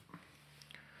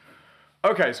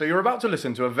Okay, so you're about to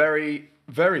listen to a very,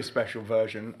 very special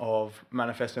version of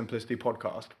Manifest Simplicity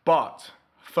podcast. But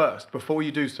first, before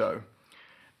you do so,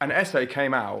 an essay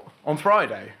came out on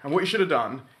Friday. And what you should have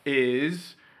done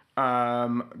is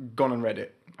gone and read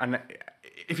it. And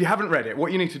if you haven't read it,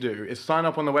 what you need to do is sign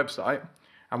up on the website.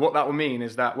 And what that will mean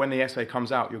is that when the essay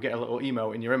comes out, you'll get a little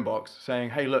email in your inbox saying,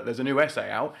 hey, look, there's a new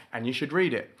essay out and you should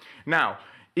read it. Now,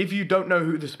 if you don't know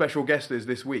who the special guest is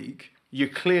this week, you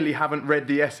clearly haven't read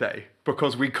the essay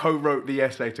because we co-wrote the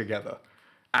essay together.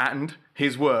 And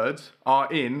his words are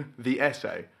in the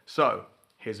essay. So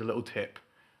here's a little tip.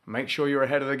 Make sure you're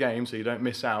ahead of the game so you don't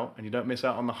miss out, and you don't miss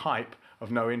out on the hype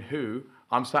of knowing who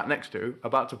I'm sat next to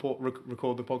about to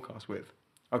record the podcast with.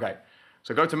 Okay,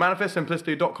 so go to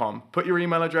manifestsimplicity.com, put your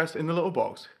email address in the little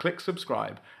box, click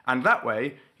subscribe, and that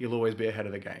way you'll always be ahead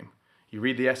of the game. You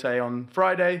read the essay on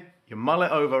Friday, you mull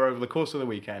it over the course of the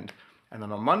weekend, and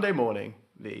then on Monday morning,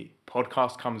 the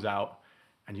podcast comes out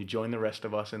and you join the rest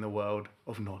of us in the world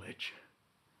of knowledge.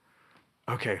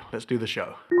 Okay, let's do the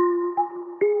show.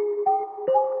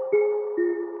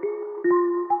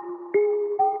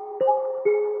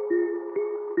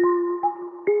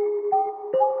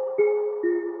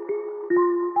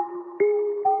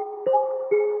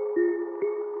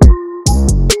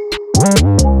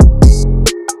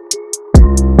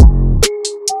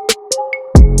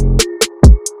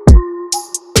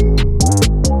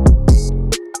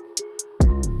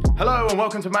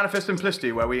 Welcome to Manifest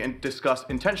Simplicity, where we discuss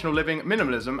intentional living,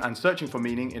 minimalism, and searching for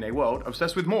meaning in a world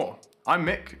obsessed with more. I'm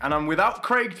Mick, and I'm without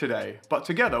Craig today, but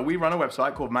together we run a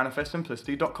website called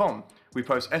manifestsimplicity.com. We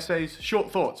post essays,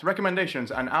 short thoughts, recommendations,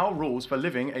 and our rules for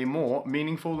living a more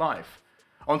meaningful life.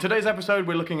 On today's episode,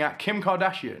 we're looking at Kim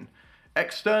Kardashian,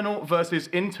 external versus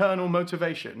internal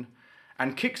motivation,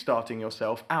 and kickstarting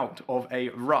yourself out of a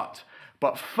rut.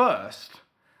 But first,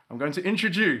 I'm going to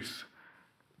introduce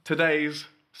today's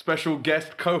special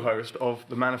guest co-host of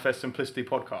the Manifest Simplicity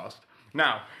podcast.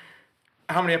 Now,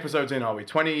 how many episodes in are we?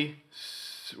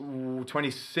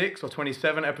 26 or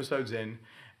 27 episodes in,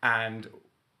 and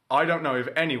I don't know if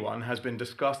anyone has been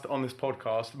discussed on this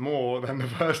podcast more than the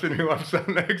person who I'm sat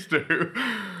next to.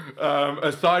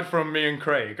 Aside from me and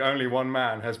Craig, only one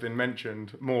man has been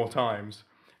mentioned more times,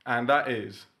 and that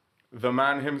is the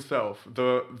man himself,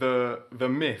 the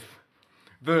myth,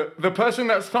 the person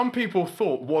that some people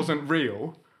thought wasn't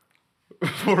real.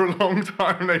 For a long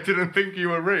time, they didn't think you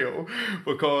were real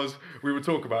because we would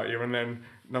talk about you and then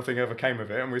nothing ever came of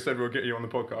it. And we said we'll get you on the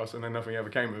podcast and then nothing ever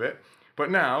came of it.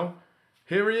 But now,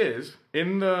 here he is,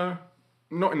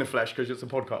 not in the flesh because it's a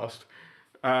podcast,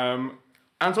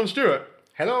 Anton Stewart.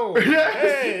 Hello. Yes.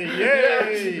 Hey,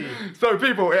 yay. Yes. So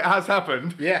people, it has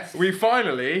happened. Yes. We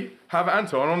finally have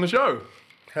Anton on the show.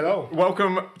 Hello.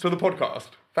 Welcome to the podcast.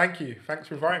 Thank you. Thanks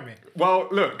for inviting me. Well,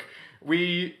 look,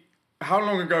 how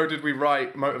long ago did we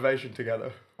write Motivation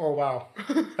together? Oh, wow.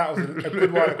 That was a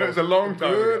good while ago. It was a long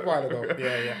time ago. Good while ago.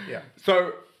 Yeah.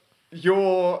 So,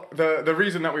 the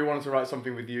reason that we wanted to write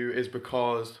something with you is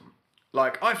because,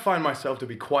 I find myself to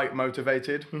be quite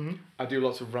motivated. Mm-hmm. I do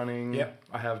lots of running. Yep.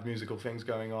 I have musical things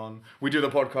going on. We do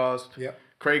the podcast. Yep.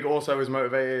 Craig also is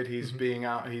motivated. He's being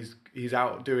out. He's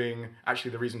out doing. Actually,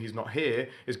 the reason he's not here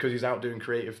is because he's out doing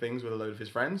creative things with a load of his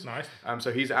friends. Nice.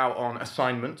 So he's out on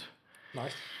assignment.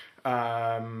 Nice.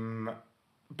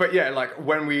 But yeah,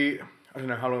 when I don't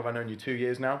know, how long have I known you? 2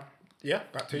 years now? Yeah,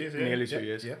 about 2 years. Yeah. Nearly 2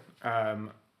 years. Yeah.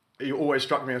 You always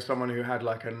struck me as someone who had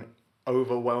an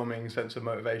overwhelming sense of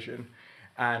motivation.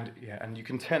 And you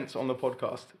can tense on the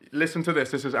podcast. Listen to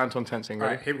this. This is Anton tensing,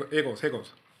 right? All right, here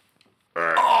goes.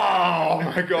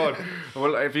 Oh my God.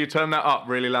 Well, if you turn that up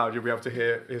really loud, you'll be able to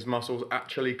hear his muscles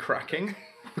actually cracking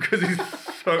because he's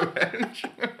so hench.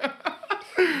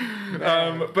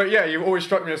 But yeah, you've always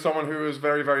struck me as someone who was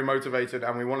very, very motivated,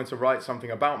 and we wanted to write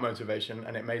something about motivation,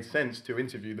 and it made sense to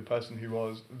interview the person we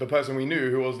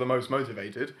knew who was the most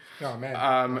motivated. Oh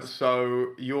man.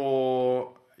 So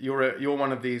you're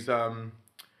one of these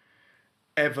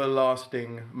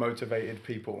everlasting motivated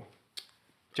people.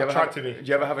 Do you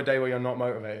ever have a day where you're not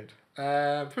motivated?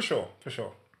 For sure.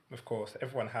 Of course,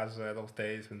 everyone has those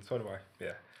days, and so do I.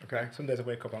 Yeah. Okay. Some days I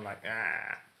wake up, I'm like,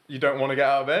 You don't want to get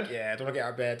out of bed? Yeah, I don't want to get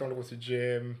out of bed, don't want to go to the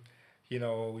gym. You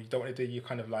don't want to do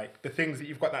kind of the things that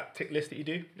you've got that tick list that you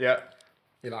do. Yeah.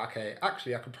 You're like, okay,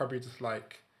 actually I could probably just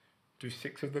do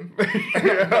 6 of them.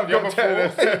 I've got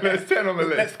 10. There's 10 on the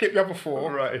list. Let's skip the other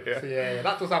 4. Right, yeah. So yeah,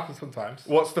 that does happen sometimes.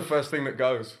 What's the first thing that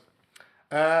goes?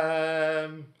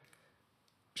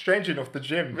 Strange enough, the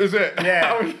gym. Is it? Yeah.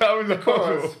 How is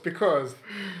that because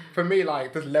for me,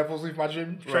 there's levels with my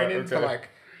gym training. Right, okay.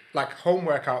 So home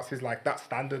workouts is that's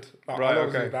standard. I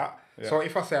always do that. Yeah. So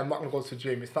if I say I'm not going to go to the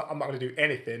gym, I'm not going to do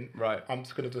anything. Right. I'm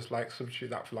just going to just like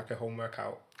substitute that for like a home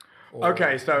workout. Or,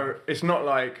 Okay, so it's not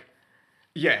like,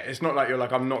 it's not like you're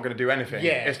like, I'm not going to do anything.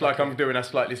 Yeah, It's like I'm doing a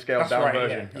slightly scaled down right,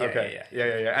 version. yeah, Okay.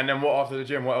 Yeah. And then what after the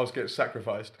gym? What else gets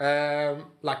sacrificed?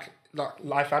 like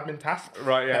life admin tasks.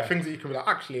 Right, yeah. Like things that you can be like,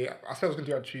 actually, I said I was going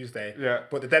to do it on Tuesday. Yeah.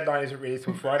 But the deadline isn't really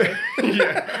till Friday.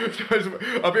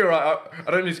 I'll be alright.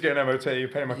 I don't need to get an MOT,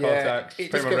 pay my car tax,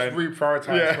 it pay just my gets rent.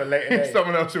 reprioritised for a later date.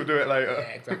 Someone else will do it later.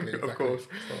 Yeah, exactly. Of course.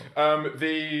 So.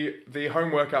 The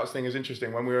home workouts thing is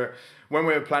interesting. When we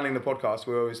were planning the podcast,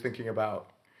 we were always thinking about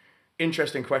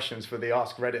interesting questions for the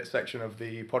Ask Reddit section of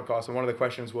the podcast, and one of the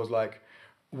questions was like,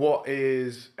 what's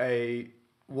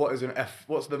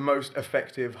the most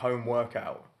effective home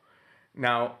workout?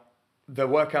 Now, the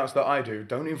workouts that I do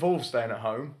don't involve staying at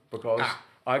home because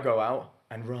I go out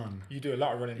and run. You do a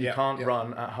lot of running. You can't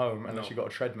run at home unless you've got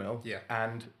a treadmill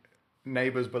and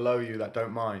neighbours below you that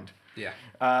don't mind. Yeah.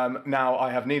 Now,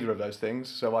 I have neither of those things,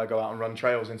 so I go out and run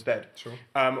trails instead. Sure.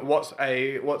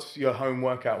 What's your home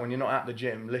workout when you're not at the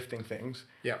gym lifting things?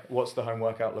 Yeah. What's the home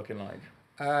workout looking like?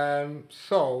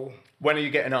 So when are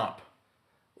you getting up?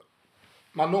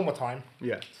 My normal time.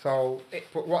 Yeah. So,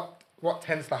 but what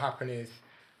tends to happen is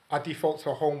I default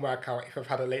to a home workout if I've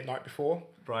had a late night before.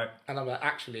 Right. And I'm like,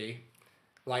 actually,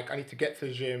 like I need to get to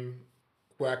the gym,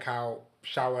 work out,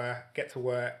 shower, get to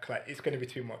work. Like it's going to be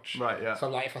too much. Right. Yeah. So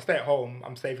like if I stay at home,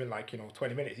 I'm saving like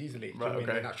 20 minutes easily. Right.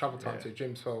 Okay. In that travel time to the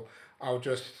gym. So I've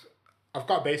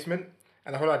got a basement.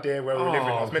 And the whole idea where we're living,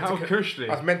 I was meant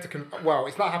well,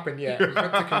 it's not happened yet. I was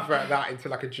meant to convert that into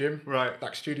like a gym, right?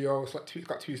 Like studio. It's like it's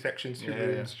got two sections, two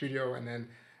rooms, studio, and then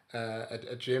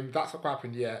a gym. That's not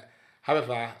happened yet.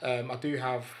 However, I do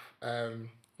have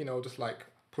just like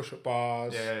push-up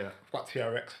bars. Yeah. I've got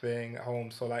TRX thing at home,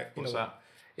 so like what's that?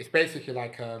 It's basically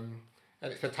like and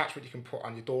it's an attachment you can put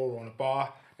on your door or on a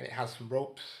bar, and it has some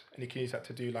ropes, and you can use that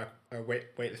to do like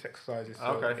weightless exercises. So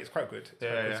it's quite good. It's quite good.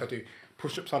 So I do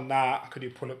push-ups on that. I could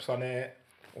do pull-ups on it,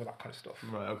 all that kind of stuff.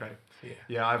 Right. Okay.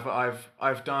 So,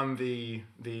 I've done the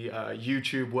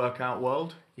YouTube workout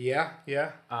world. Yeah.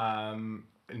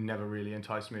 It never really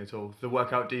enticed me at all. The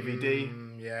workout DVD.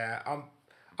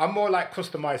 I'm more like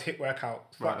customized HIIT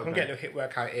workouts. Right. I can get a HIIT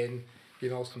workout in.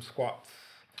 Some squats.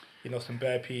 Some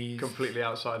burpees. Completely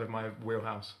outside of my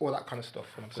wheelhouse. All that kind of stuff.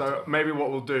 So maybe what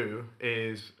we'll do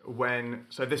is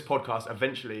this podcast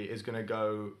eventually is going to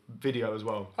go video as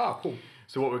well. Oh, cool.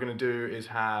 So what we're going to do is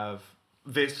have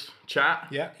this chat.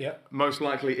 Yeah. Most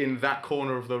likely in that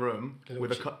corner of the room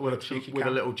with a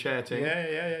little chair thing.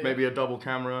 Yeah. Maybe a double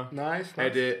camera. Nice.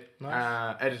 Edit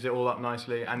it all up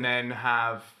nicely, and then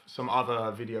have some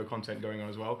other video content going on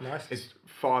as well. Nice. It's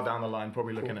far down the line,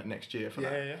 probably looking at next year for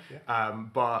that. Yeah.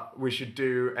 But we should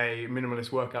do a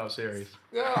minimalist workout series.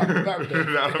 Yeah, that would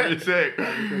be sick.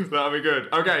 That'll be good.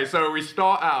 Okay, so we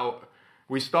start out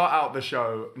the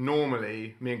show,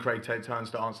 normally, me and Craig take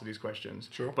turns to answer these questions.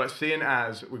 Sure. But seeing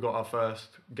as we got our first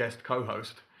guest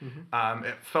co-host,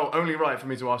 it felt only right for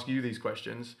me to ask you these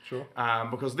questions. Sure.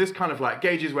 Because this kind of like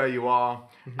gauges where you are,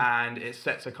 and it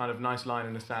sets a kind of nice line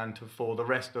in the sand for the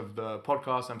rest of the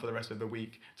podcast and for the rest of the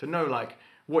week to know like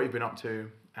what you've been up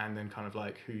to, and then kind of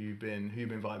like who you've been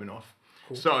vibing off.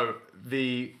 Cool. So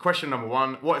the question number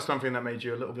one, what is something that made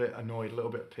you a little bit annoyed, a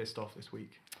little bit pissed off this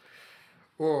week?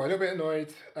 Oh, a little bit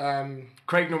annoyed.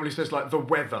 Craig normally says like the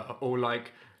weather or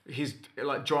like his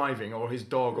like driving or his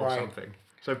dog or something.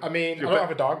 So I mean, I don't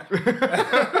have a dog.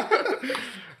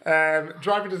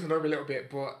 Driving does annoy me a little bit,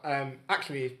 but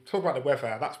actually, talk about the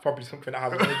weather. That's probably something that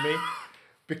has annoyed me.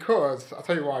 Because I'll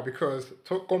tell you why. Because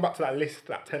going back to that list,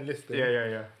 that 10 listing.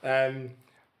 Yeah.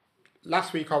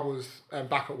 Last week I was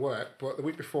back at work, but the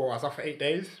week before I was off for 8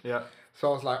 days. Yeah. So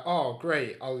I was like, oh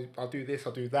great, I'll do this,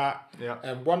 I'll do that.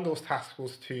 Yeah. One of those tasks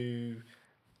was to,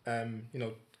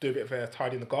 do a bit of a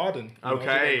tidy in the garden.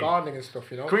 Okay. Gardening and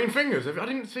stuff, Green fingers. I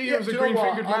didn't see you as a green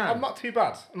fingered man. I'm not too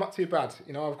bad.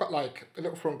 I've got like a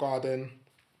little front garden,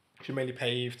 which is mainly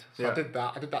paved. So I did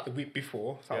that. I did that the week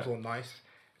before, so that was all nice.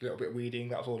 A little bit of weeding,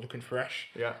 that was all looking fresh.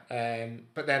 Yeah.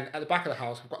 But then at the back of the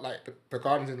house, I've got like the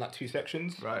garden's in like 2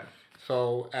 sections. Right.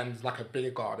 So and like a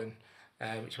bigger garden,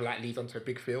 which will like lead onto a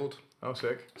big field. Oh,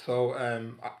 sick. So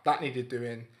that needed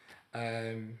doing,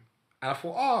 and I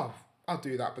thought, I'll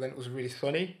do that. But then it was really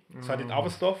sunny, so I did other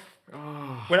stuff.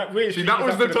 Oh. When I really See, that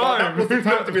was the time. That was the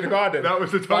time to be in the garden. That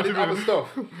was the time to be other stuff.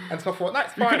 And so I thought,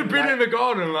 that's fine. You could have been in the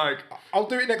garden, like... I'll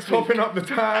do it next week. Topping up the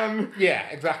tan. Yeah,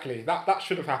 exactly. That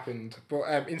should have happened.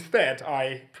 But instead,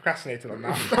 I procrastinated on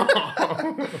that.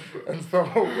 And so...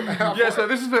 so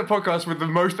this is the podcast with the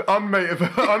most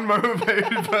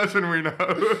unmotivated person we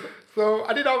know. So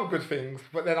I did other good things,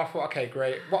 but then I thought, okay,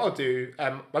 great. What I'll do, I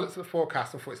looked at the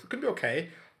forecast and thought, it's going to be okay.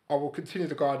 I will continue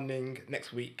the gardening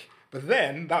next week. But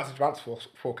then, that was advanced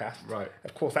forecast. Right.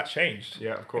 Of course, that changed.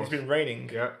 Yeah, of course. It's been raining.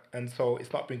 Yeah. And so,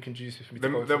 it's not been conducive for me the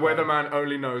to go The weatherman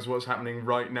only knows what's happening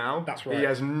right now. That's right. He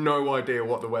has no idea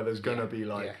what the weather's going to be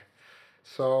like. Yeah.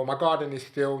 So, my garden is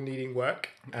still needing work.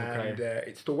 And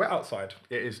it's still wet outside.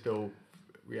 It is still...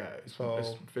 Yeah, it's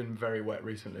been very wet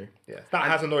recently. Yeah, that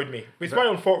has annoyed me. It's my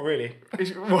own fault, really.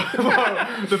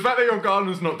 The fact that your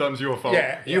garden's not done is your fault.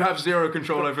 Yeah, you have zero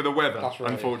control over the weather, That's right.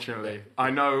 unfortunately. I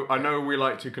know we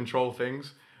like to control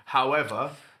things.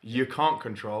 However, you can't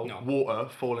control water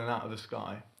falling out of the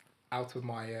sky. Out of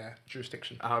my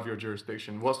jurisdiction. Out of your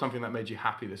jurisdiction. What's something that made you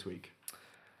happy this week?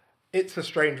 It's a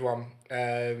strange one.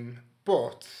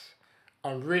 But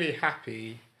I'm really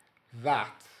happy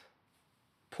that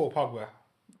Paul Pogba...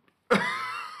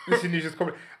 This news is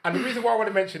coming. And the reason why I want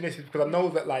to mention this is because I know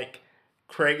that, like,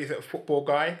 Craig is a football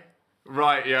guy.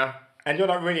 Right, yeah. And you're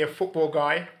not really a football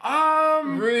guy.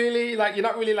 Really? Like, you're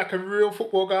not really, like, a real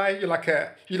football guy. You like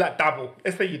dabble.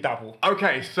 Let's say you dabble.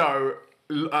 Okay, so,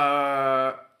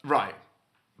 right.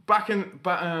 Back in,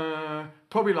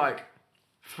 probably, like,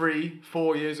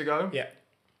 3-4 years ago. Yeah.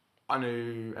 I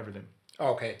knew everything.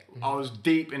 Oh, okay. I was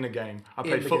deep in the game. I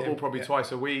played football probably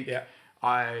twice a week. Yeah.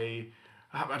 I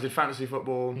did fantasy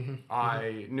football.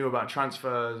 I knew about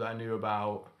transfers. I knew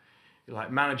about like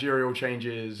managerial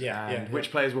changes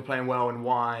which players were playing well and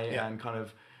why. And kind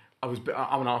of,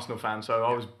 I'm an Arsenal fan, so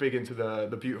I was big into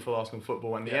the beautiful Arsenal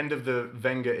football. And the end of the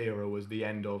Wenger era was the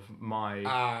end of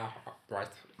my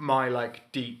my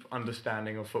like deep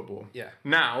understanding of football. Yeah.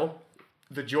 Now,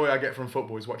 the joy I get from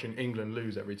football is watching England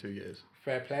lose every 2 years.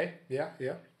 Fair play. Yeah.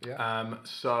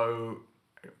 So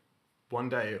one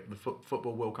day the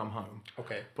football will come home.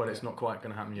 Okay. But it's not quite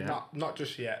going to happen yet. Not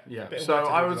just yet. Yeah. So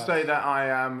I would say that I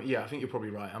am. I think you're probably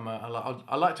right.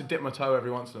 I like to dip my toe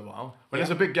every once in a while. When there's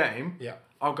a big game,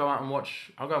 I'll go out and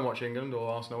watch. I'll go and watch England or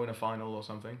Arsenal in a final or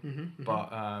something.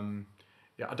 But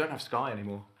I don't have Sky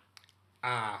anymore.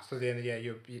 So then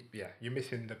you're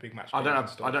missing the big match. I don't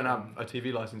have a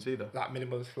TV license either. That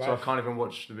minimalist life. So I can't even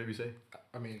watch the BBC.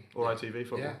 I mean, or ITV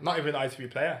football. Yeah, not even an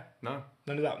ITV player. No.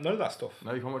 None of that stuff.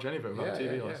 No, you can't watch any of it without a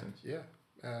TV license. Yeah.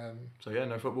 So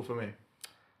no football for me.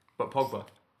 But Pogba.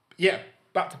 Yeah,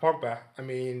 back to Pogba. I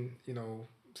mean,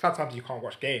 sometimes you can't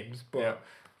watch games, but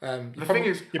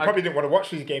you probably didn't want to watch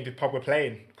these games with Pogba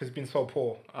playing because he's been so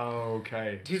poor.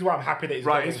 Okay. This is why I'm happy that he's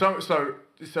right. So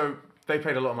they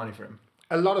paid a lot of money for him.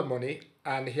 A lot of money,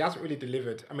 and he hasn't really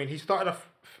delivered. I mean, he started off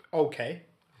okay.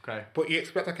 Okay. But you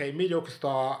expect mediocre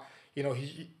start.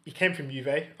 He came from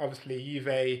Juve. Obviously,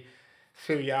 Juve,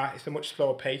 Serie A, it's a much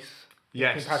slower pace.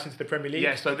 Yes. In comparison to the Premier League.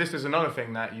 Yes. So this is another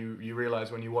thing that you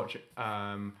realise when you watch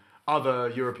other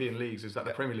European leagues is that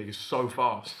the Premier League is so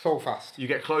fast. So fast. You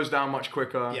get closed down much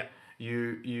quicker. Yeah.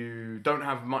 You don't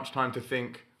have much time to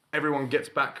think. Everyone gets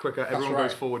back quicker. Everyone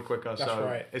goes forward quicker. That's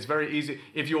right. It's very easy.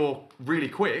 If you're really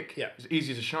quick, it's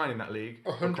easy to shine in that league.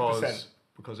 100%.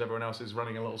 Because everyone else is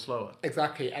running a little slower.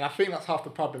 Exactly. And I think that's half the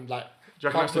problem. Like, do you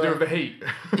reckon that's to do with the heat?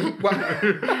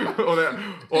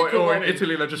 or in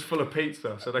Italy, they're just full of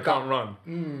pizza, so they can't run.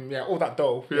 All that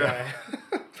dough. Yeah.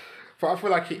 But I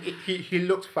feel like he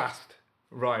looked fast.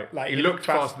 Right. Like he looked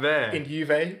fast there. In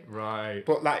Juve. Right.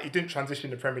 But like he didn't transition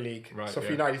to the Premier League. Right. So for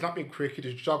United, he's not being quick, he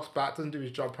just jogs back, doesn't do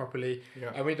his job properly.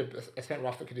 Yeah. And we need a centre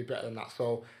half that can do better than that.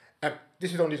 So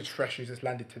this is only just fresh news that's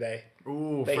landed today.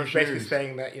 Ooh, fresh news. He's basically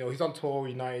saying that, he's on tour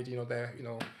with United,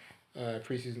 their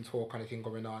pre-season tour kind of thing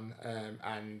going on.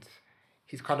 And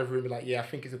he's kind of rumoured I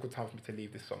think it's a good time for me to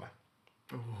leave this summer.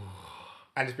 Ooh.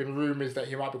 And there's been rumours that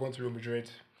he might be going to Real Madrid.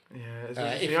 Yeah,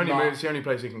 it's the only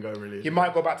place he can go, really. He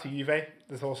might go back to Juve.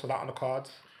 There's also that on the cards.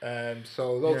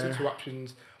 So those are two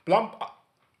options. But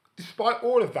despite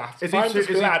all of that, I'm just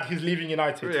glad he's leaving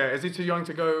United. Yeah, is he too young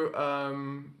to go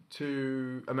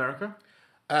to America?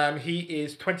 He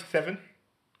is 27.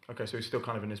 Okay, so he's still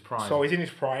kind of in his prime. So he's in his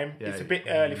prime. Yeah, it's a bit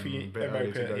early for America.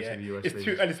 Early to go to the US it's leagues.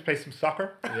 too early to play some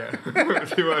soccer. Yeah,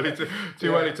 too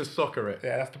early to soccer it.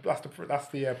 Yeah, that's the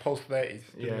post 30s.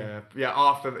 Yeah.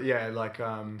 After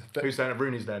who's saying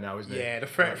Rooney's there now, isn't he? Yeah, the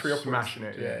threat free smashing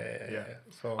it. Yeah.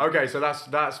 So okay, so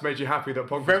that's made you happy that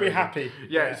Pogba's very happy.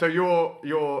 Yeah. So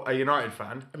you're a United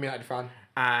fan. I'm a United fan.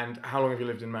 And how long have you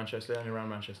lived in Manchester and around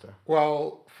Manchester?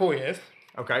 Well, 4 years.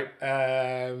 Okay.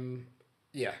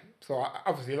 Yeah. So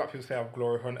obviously, a lot of people say I'm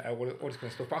glory hunter, all this kind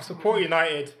of stuff. But I've supported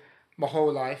United my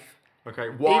whole life. Okay.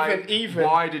 Why? Even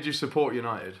why did you support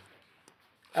United?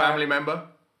 Family member?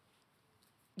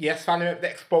 Yes, the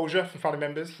exposure from family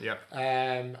members. Yeah.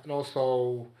 And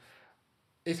also,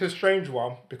 it's a strange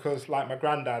one because, like, my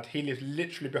granddad, he lives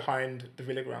literally behind the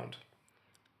Villa ground.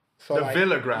 So, the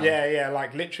Villa ground? Yeah,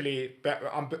 like, literally,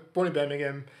 I'm born in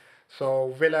Birmingham,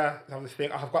 so Villa, have this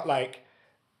thing. I've got, like,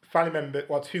 family members,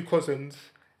 2 cousins,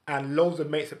 and loads of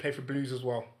mates that play for Blues as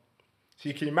well. So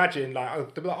you can imagine,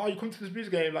 like, they'll be like, oh, you come to this Blues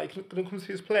game, like, you come to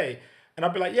see us play. And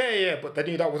I'd be like, yeah, but they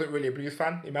knew that I wasn't really a Blues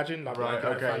fan. Imagine, like, right,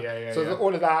 okay, fan. yeah. So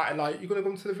all of that, and like, you're gonna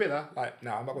come to the Villa? Like,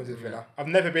 no, I'm not going to the Villa. I've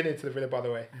never been into the Villa, by the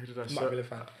way. I'm not a Villa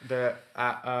fan.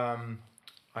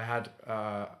 I had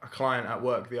a client at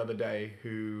work the other day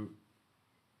who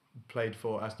played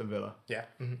for Aston Villa. Yeah.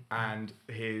 Mm-hmm. And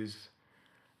his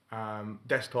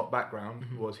desktop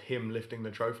background was him lifting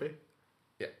the trophy.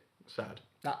 Yeah. Sad.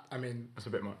 That's a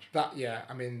bit much.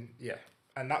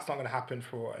 And that's not going to happen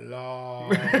for a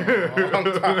long time.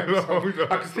 So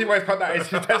I can see why he's got that as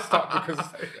his desktop because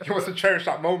he wants to cherish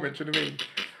that moment. Do you know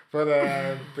what I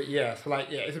mean? But yeah, so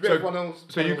like it's a bit of one of those.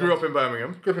 So you grew up in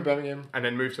Birmingham. Grew up in Birmingham. And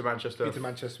then moved to Manchester. Moved to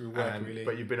Manchester with work really.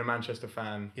 But you've been a Manchester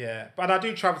fan. Yeah, but I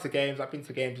do travel to games. I've been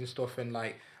to games and stuff, and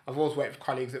like I've always worked with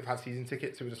colleagues that have had season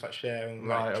tickets who just like share and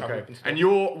like travel and stuff. And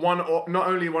you're not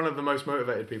only one of the most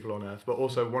motivated people on earth, but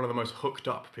also one of the most hooked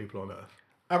up people on earth.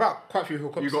 I've got quite a few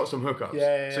hookups. You got some hookups.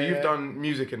 Yeah. So you've done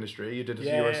music industry. You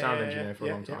were a sound engineer for a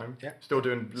long time. Yeah. Still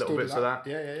doing little bits of that.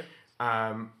 Yeah.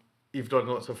 You've done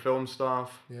lots of film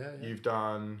stuff. Yeah.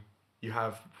 You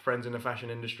have friends in the fashion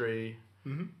industry.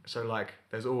 Mm-hmm. So like,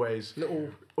 there's always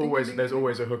there's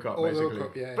always a hookup basically.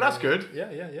 But that's good. Yeah.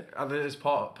 And it's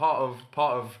part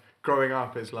of growing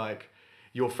up is like,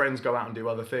 your friends go out and do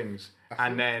other things,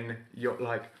 then you're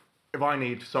like, if I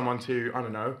need someone to, I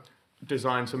don't know,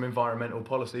 design some environmental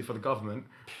policy for the government,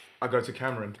 I go to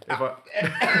Cameron.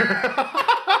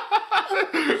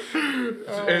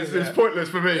 It's pointless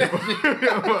for me.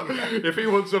 If he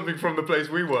wants something from the place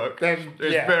we work, then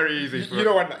it's very easy. You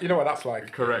know what that's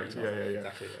like. Correct. Yeah.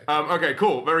 Exactly, yeah. Okay,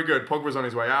 cool. Very good. Pogba's on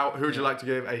his way out. Who would you like to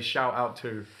give a shout out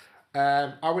to?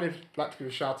 I would like to give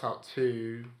a shout out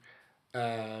to.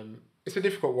 It's a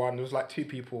difficult one. There was like 2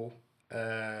 people.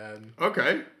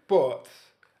 Okay. But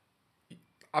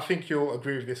I think you'll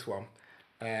agree with this one.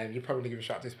 And you're probably going to give a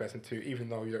shout out to this person too, even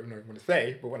though you don't know what I'm going to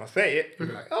say. But when I say it, you'll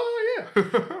be like, oh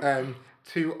yeah.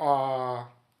 To our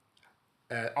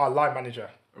line manager.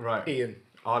 Right. Ian.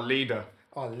 Our leader.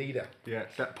 Yeah,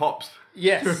 that Pops.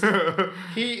 Yes.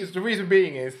 He is, the reason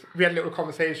being is, we had a little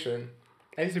conversation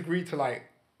and he's agreed to like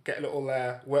get a little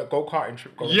work go-karting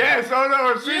trip going. Yes, oh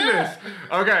no, I've seen this.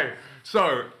 Okay,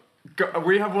 so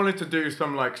we have wanted to do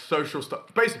some like social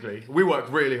stuff. Basically, we work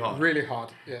really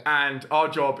hard. Yeah. And our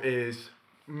job is,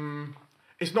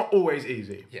 it's not always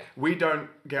easy. Yeah. We don't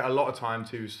get a lot of time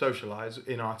to socialise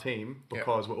in our team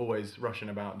because we're always rushing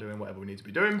about doing whatever we need to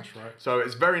be doing. That's right. So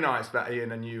it's very nice that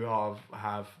Ian and you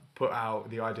have put out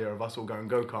the idea of us all going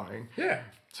go-karting. Yeah.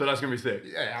 So that's going to be sick.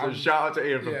 Yeah. So shout out to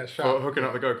Ian for hooking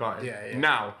up the go-karting. Yeah.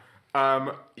 Now,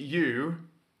 how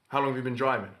long have you been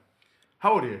driving?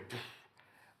 How old are you?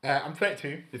 I'm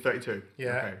 32. You're 32?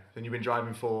 Yeah. Okay. Then you've been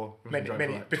driving for... Many,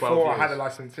 like before I had a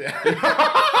license, yeah.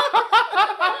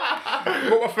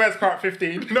 Bought my first car at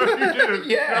 15. No, you didn't?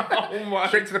 Yeah. Oh my.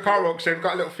 Straight to the car auction,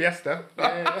 got a little Fiesta.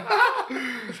 Yeah.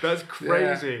 That's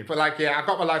crazy. Yeah. But like, I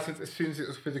got my license as soon as it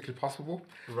was physically possible.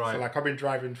 Right. So like, I've been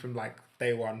driving from like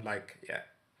day one,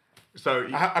 So...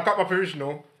 I got my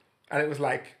provisional and it was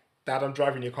like, Dad, I'm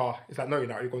driving your car. It's like, no, you're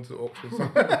not. You're going to the auction. So.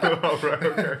 Oh, right,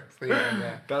 okay. So,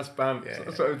 yeah. That's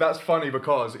So that's funny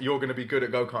because you're going to be good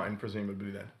at go-karting, presumably,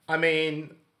 then. I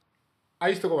mean, I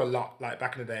used to go a lot, like,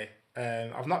 back in the day.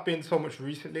 I've not been so much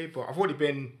recently, but I've already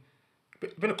been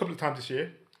a couple of times this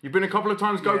year. You've been a couple of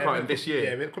times go-karting this year?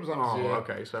 Yeah, been a couple of times this year. Oh,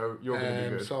 okay. So you're going to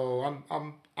be good. So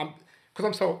I'm because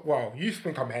I'm so, well, you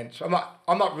think I'm hench.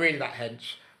 I'm not really that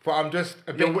hench. But I'm just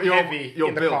a bit heavy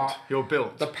in the car. You're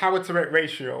built. The power to weight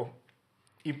ratio,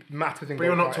 it matters in. But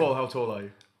you're not tall. How tall are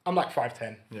you? I'm like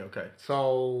 5'10". Yeah. Okay.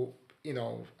 So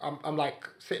I'm like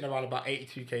sitting around about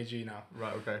 82 kg now.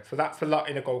 Right. Okay. So that's a lot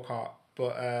in a go kart.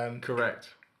 But correct.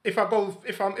 If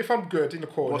I'm good in the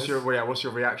corners. What's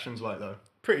your reactions like though?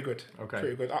 Pretty good. Okay.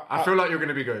 Pretty good. I feel like you're going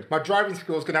to be good. My driving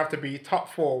skills going to have to be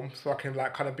top form, so I can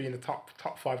like kind of be in the top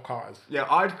 5 cars. Yeah,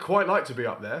 I'd quite like to be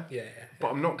up there. Yeah. But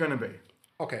I'm not going to be.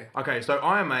 Okay. Okay, so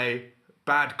I am a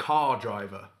bad car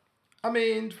driver. I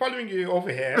mean, following you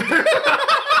over here.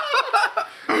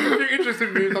 If you're interested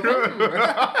instant moves.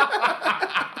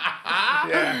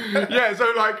 Yeah,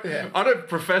 so like, I don't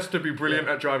profess to be brilliant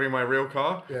at driving my real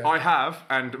car. Yeah. I have,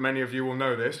 and many of you will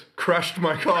know this, crashed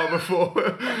my car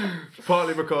before.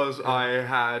 Partly because I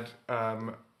had,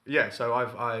 so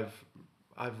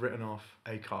I've written off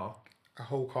a car. A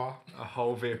whole car? A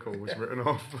whole vehicle was written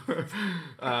off.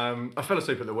 I fell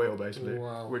asleep at the wheel, basically,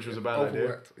 which was a bad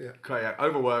overworked, idea. Yeah,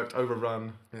 overworked,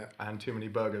 overrun, and too many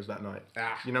burgers that night.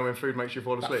 You know when food makes you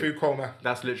fall asleep? That food coma.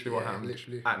 That's literally what happened.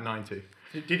 Literally. At 90.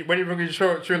 When you rung your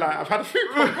insurance, you were like, I've had a food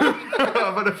coma.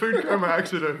 I've had a food coma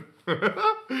accident.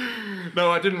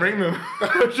 No, I didn't ring them. The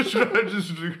car's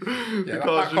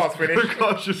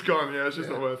just gone. Yeah, it's just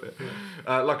not worth it.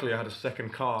 Luckily, I had a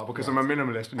second car because I'm a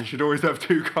minimalist, and you should always have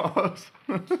 2 cars.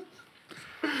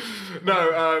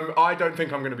 No, I don't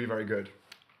think I'm going to be very good.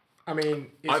 I mean,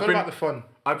 it's all about the fun.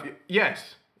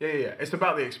 Yes. Yeah. It's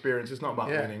about the experience. It's not about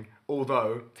winning.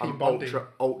 Although I'm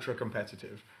ultra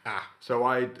competitive. So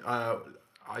I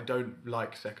don't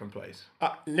like second place.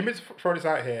 Let me just throw this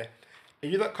out here. Are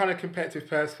you that kind of competitive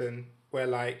person where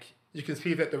like you can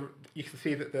see that the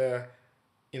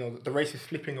race is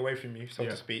slipping away from you, so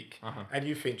to speak, and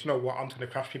you think, you know what, I'm going to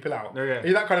crash people out? Oh, yeah. Are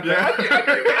you that kind of person?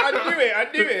 I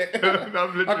knew it.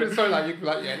 I'm just so like, you can be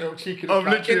like, little cheeky. I'm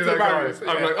literally that guy.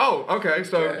 I'm like, oh, okay,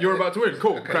 so you're about to win.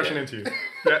 Cool, crashing into you.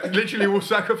 Literally will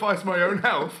sacrifice my own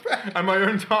health and my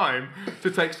own time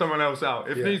to take someone else out.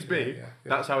 If needs be,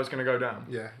 that's how it's going to go down.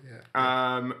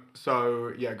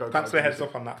 So, go. Thanks for the heads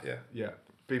up on that, Yeah,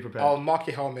 be prepared. I'll mark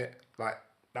your helmet, like,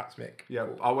 that's Mick. Yeah,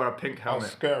 cool. I'll wear a pink helmet. I'll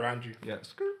skirt around you. Yeah,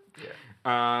 skirt.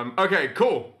 Yeah. Okay,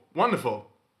 cool. Wonderful.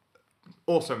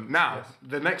 Awesome. Now,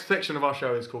 the next section of our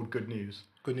show is called Good News.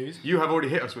 Good news? You have already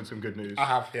hit us with some good news. I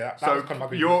have, yeah. So was kind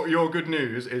of my your good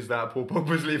news is that Paul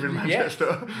Pogba's leaving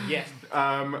Manchester. Yes.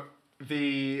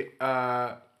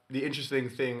 The interesting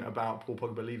thing about Paul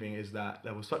Pogba leaving is that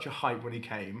there was such a hype when he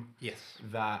came. Yes.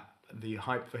 That the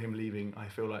hype for him leaving, I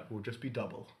feel like, will just be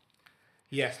double.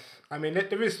 Yes. I mean,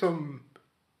 there is some...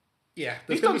 Yeah.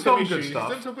 He's done some good stuff. He's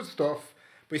done some good stuff.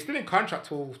 But he's still in contract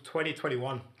till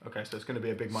 2021. Okay, so it's going to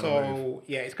be a big money move. So,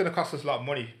 yeah, it's going to cost us a lot of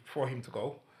money for him to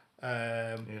go. You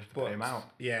have to pay him out.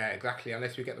 Yeah, exactly.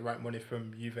 Unless we get the right money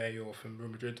from Juve or from Real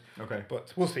Madrid. Okay.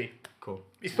 But we'll see. Cool.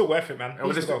 It's still worth it, man.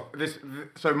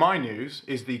 So my news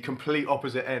is the complete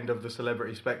opposite end of the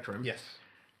celebrity spectrum. Yes.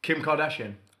 Kim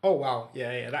Kardashian. Oh, wow.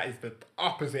 Yeah. That is the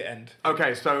opposite end.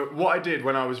 Okay, so what I did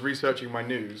when I was researching my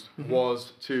news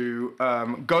was to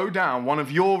go down one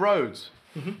of your roads.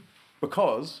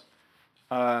 Because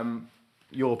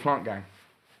you're Plant Gang.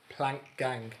 Plant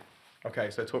Gang.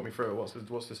 Okay, so talk me through it.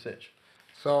 What's the sitch?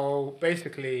 So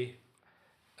basically,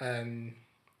 when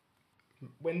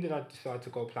did I decide to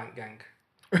go Plant Gang?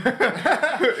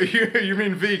 you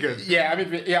mean vegan? Yeah,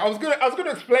 I was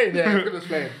gonna explain. Yeah, I was gonna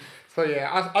explain. So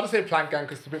yeah, I'll just say Plant Gang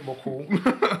because it's a bit more cool.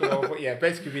 But yeah,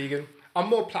 basically vegan. I'm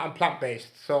more plant based,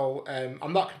 so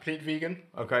I'm not complete vegan.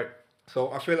 Okay.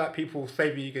 So I feel like people say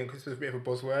vegan because it's a bit of a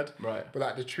buzzword. Right. But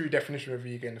like the true defusing of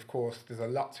vegan, of course, there's a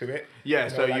lot to it. Yeah.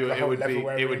 So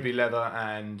it would be leather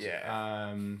and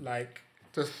like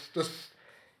just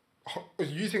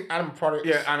using animal products.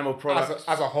 Yeah, animal products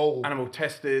as a whole. Animal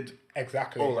tested.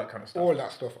 Exactly. All that kind of stuff. All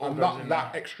that stuff. I'm not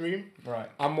that extreme. Right.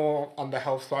 I'm more on the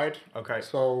health side. Okay.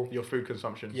 So your food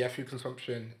consumption. Yeah, food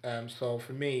consumption. So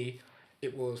for me,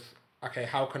 it was okay.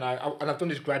 How can and I've done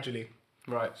this gradually.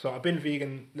 Right. So I've been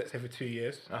vegan, let's say, for 2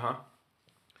 years.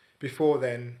 Before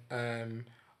then,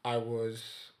 I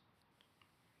was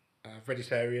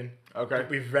vegetarian. Okay.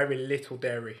 With very little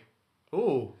dairy.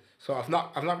 Ooh. So I've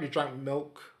not really drank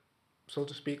milk, so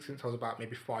to speak, since I was about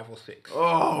maybe 5 or 6.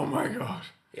 Oh my god.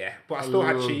 Yeah, but I still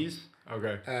had cheese.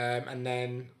 Okay. And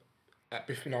then, I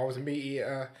was a meat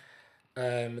eater.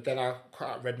 Then I cut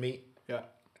out red meat. Yeah.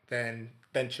 Then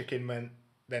chicken went.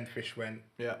 Then fish went.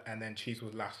 Yeah. And then cheese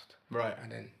was last. Right.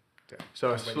 And then.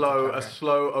 So a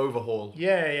slow overhaul.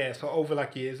 Yeah. So over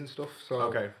like years and stuff. So.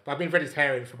 Okay. But I've been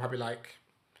vegetarian for probably like,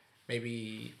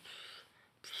 maybe.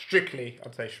 Strictly,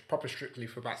 I'd say proper strictly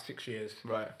for about 6 years.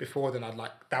 Right. Before then, I'd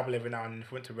like dabble every now and then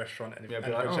if I went to a restaurant and if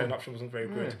the vegetarian option wasn't very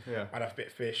good, I'd have a bit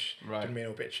of fish, a bit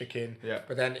of chicken. Yeah.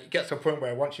 But then it gets to a point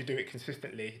where once you do it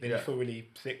consistently, then you feel really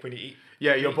sick when you eat.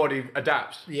 Yeah, your body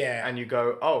adapts. Yeah. And you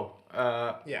go,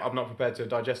 I'm not prepared to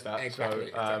digest that.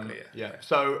 Exactly.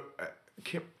 So,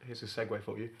 here's a segue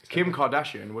for you. Kim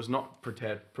Kardashian was not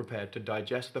prepared to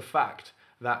digest the fact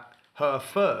that her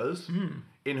furs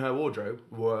in her wardrobe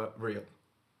were real.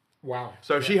 Wow.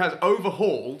 So she has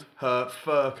overhauled her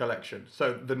fur collection.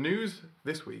 So the news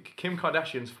this week, Kim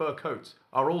Kardashian's fur coats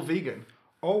are all vegan.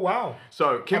 Oh, wow.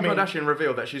 So Kim Kardashian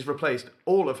revealed that she's replaced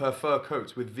all of her fur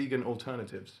coats with vegan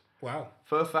alternatives. Wow.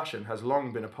 Fur fashion has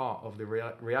long been a part of the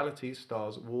reality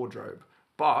star's wardrobe,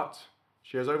 but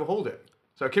she has overhauled it.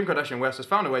 So Kim Kardashian West has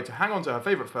found a way to hang on to her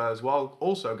favourite furs while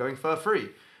also going fur-free.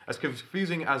 As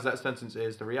confusing as that sentence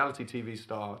is, the reality TV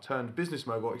star turned business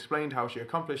mogul explained how she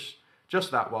accomplished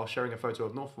just that while sharing a photo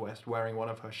of North West wearing one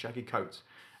of her shaggy coats.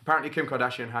 Apparently, Kim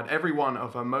Kardashian had every one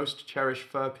of her most cherished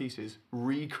fur pieces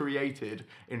recreated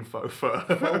in faux fur.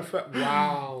 Faux fur.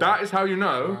 Wow. That is how you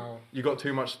know you got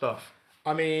too much stuff.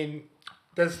 I mean,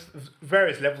 there's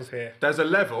various levels here. There's a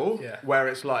level where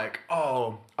it's like,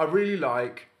 oh, I really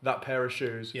like that pair of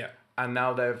shoes. Yeah. And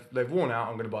now they've worn out,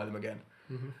 I'm going to buy them again.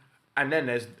 Mm-hmm. And then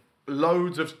there's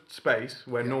loads of space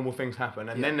where normal things happen.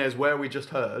 And then there's where we just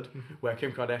heard, where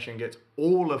Kim Kardashian gets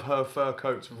all of her fur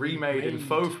coats remade in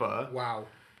faux fur. Wow.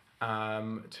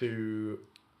 To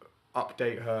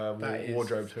update her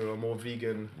wardrobe to a more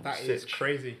vegan That sitch. is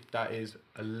crazy. That is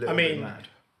a little bit mad.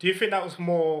 Do you think that was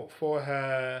more for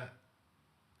her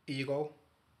ego?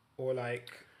 Or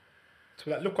like, to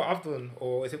like, look what I've done?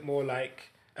 Or is it more like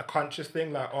a conscious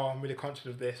thing? Like, oh, I'm really conscious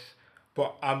of this,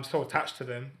 but I'm so attached to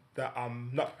them that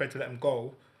I'm not prepared to let them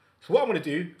go. So what I'm going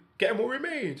to do, get them all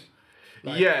remade.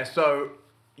 Like, you're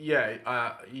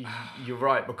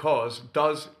right, because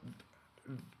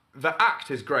the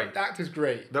act is great. The act is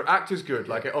great. The act is good.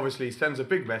 Like, it obviously sends a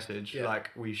big message. Yeah.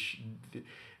 Like,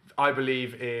 I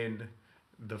believe in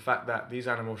the fact that these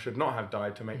animals should not have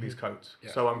died to make these coats.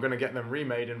 Yeah. So I'm going to get them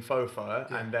remade in faux fur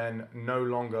and then no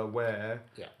longer wear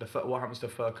the fur. What happens to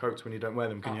fur coats when you don't wear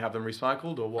them? Can you have them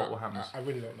recycled, or what happens? I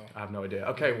really don't know. I have no idea.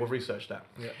 Okay, we'll research that.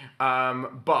 Yeah.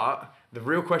 But the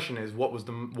real question is, what was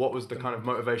the kind of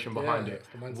motivation behind it?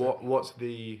 What's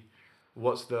the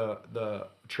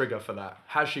trigger for that?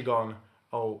 Has she gone,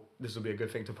 oh, this will be a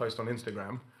good thing to post on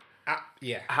Instagram?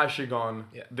 Has she gone,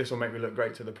 this will make me look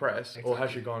great to the press? Exactly. Or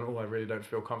has she gone, oh, I really don't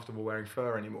feel comfortable wearing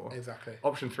fur anymore? Exactly.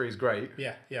 Option 3 is great.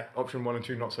 Yeah. Option 1 and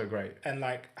 2 not so great. And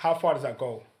like, how far does that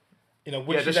go? You know,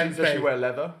 does she wear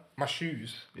leather? My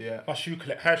shoes. Yeah.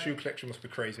 Her shoe collection must be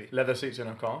crazy. Leather seats in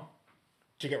her car?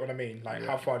 Do you get what I mean? Like,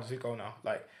 how far does it go now?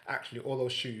 Like, actually, all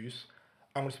those shoes,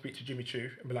 I'm going to speak to Jimmy Choo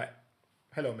and be like,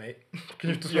 hello, mate. Can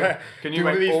you just wear? Can you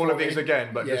make all of these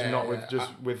again, but just not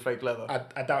with fake leather?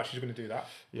 I doubt she's going to do that.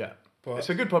 Yeah, but it's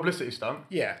a good publicity stunt.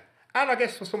 Yeah, and I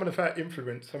guess for someone of her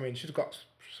influence, I mean, she's got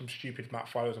some stupid amount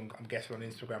of followers. I'm guessing on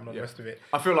Instagram and all the rest of it.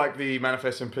 I feel like the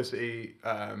Manifest Simplicity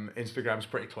Instagram's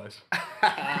pretty close.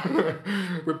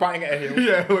 We're biting at her heels.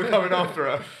 Yeah, we're coming after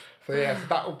her. So so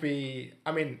that would be.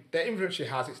 I mean, the influence she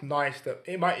has. It's nice that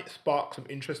it might spark some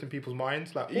interest in people's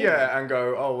minds. Like, and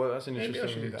go, oh well, that's an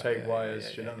interesting take. Why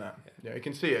has she done that? Yeah, you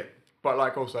can see it, but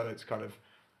like also it's kind of,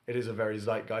 it is a very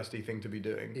zeitgeisty thing to be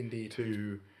doing. Indeed.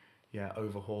 To,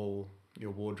 overhaul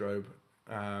your wardrobe,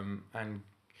 and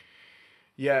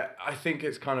I think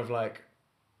it's kind of like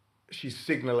she's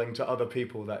signaling to other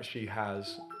people that she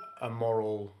has a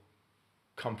moral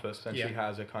compass and she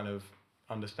has a kind of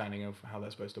understanding of how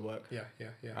they're supposed to work.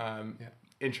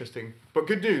 Interesting, but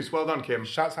good news. Well done, Kim.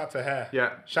 Shouts out to her.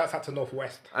 Yeah. Shouts out to North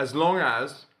West. As long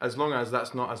as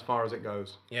that's not as far as it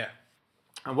goes. Yeah.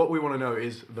 And what we want to know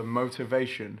is the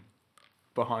motivation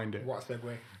behind it. What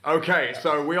segue? Okay,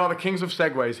 so we are the kings of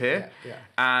segues here. Yeah.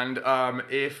 And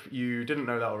if you didn't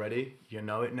know that already, you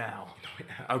know it now.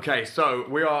 Okay, so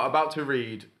we are about to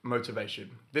read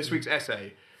Motivation. This week's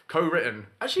essay, co-written.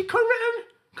 Actually, co-written.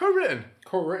 Let's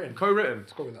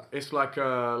go with that. It's like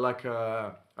a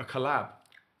collab.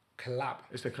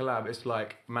 It's a collab. It's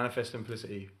like Manifest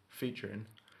Simplicity featuring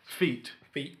Feet.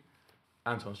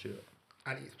 Anton Stewart.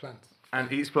 And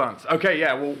Eats Plants. Okay,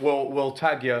 yeah, we'll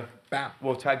tag you. Bam.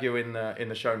 We'll tag you in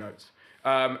the show notes.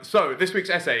 So this week's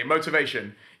essay,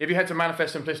 Motivation. If you head to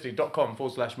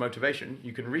manifestsimplicity.com/motivation,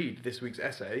 you can read this week's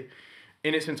essay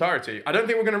in its entirety. I don't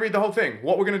think we're going to read the whole thing.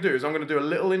 What we're going to do is I'm going to do a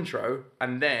little intro,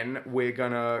 and then we're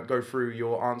going to go through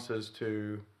your answers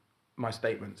to my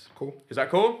statements. Cool. Is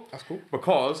that cool? That's cool.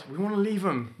 Because we want to leave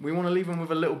them. We want to leave them with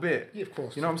a little bit. Yeah, of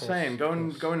course. You know what I'm saying? Go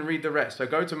and read the rest. So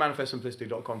go to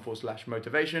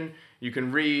manifestsimplicity.com/motivation. You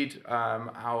can read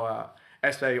our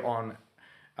essay on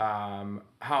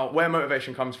where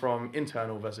motivation comes from,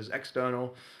 internal versus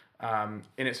external,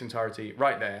 in its entirety,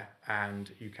 right there. And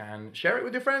you can share it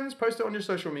with your friends, post it on your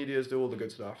social medias, do all the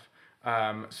good stuff.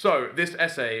 So this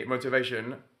essay,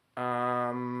 Motivation,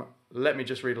 let me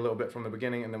just read a little bit from the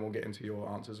beginning and then we'll get into your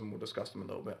answers and we'll discuss them a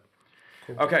little bit.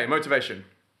 Cool. Okay, motivation.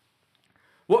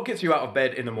 What gets you out of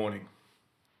bed in the morning?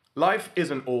 Life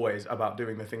isn't always about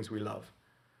doing the things we love.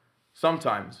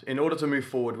 Sometimes, in order to move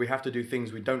forward, we have to do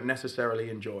things we don't necessarily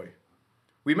enjoy.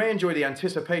 We may enjoy the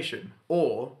anticipation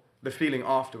or the feeling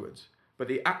afterwards, but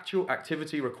the actual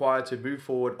activity required to move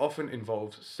forward often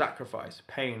involves sacrifice,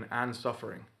 pain, and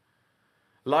suffering.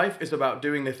 Life is about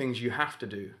doing the things you have to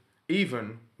do,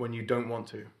 even when you don't want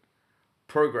to.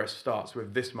 Progress starts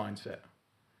with this mindset.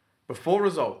 Before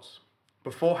results,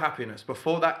 before happiness,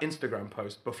 before that Instagram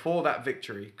post, before that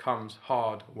victory comes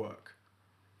hard work.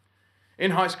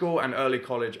 In high school and early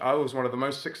college, I was one of the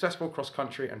most successful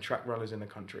cross-country and track runners in the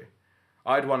country.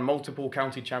 I'd won multiple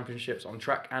county championships on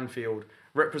track and field,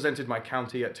 represented my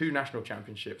county at 2 national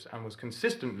championships, and was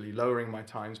consistently lowering my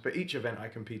times for each event I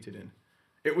competed in.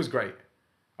 It was great.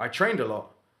 I trained a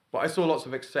lot, but I saw lots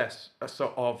of excess. I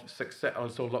saw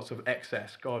lots of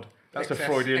excess. God, that's a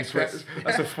Freudian slip.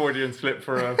 That's a Freudian slip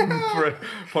for a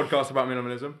podcast about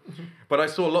minimalism. But I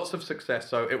saw lots of success,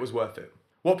 so it was worth it.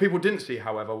 What people didn't see,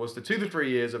 however, was the 2 to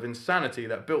 3 years of insanity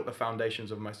that built the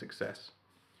foundations of my success.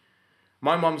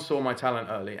 My mum saw my talent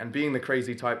early, and being the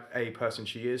crazy type A person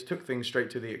she is, took things straight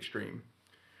to the extreme.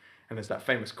 And there's that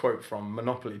famous quote from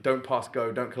Monopoly, "Don't pass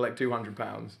go, don't collect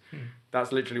 £200.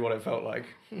 That's literally what it felt like.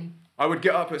 I would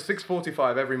get up at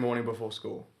 6:45 every morning before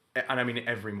school. And I mean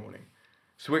every morning.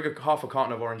 Swig half a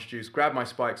carton of orange juice, grab my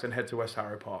spikes and head to West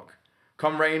Harrow Park.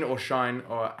 Come rain or shine,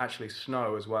 or actually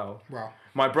snow as well. Wow.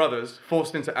 My brothers,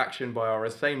 forced into action by our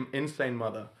insane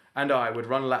mother, and I would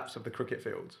run laps of the cricket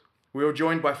fields. We were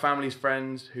joined by family's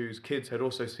friends whose kids had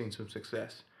also seen some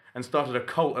success, and started a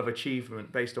cult of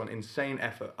achievement based on insane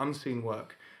effort, unseen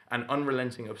work, and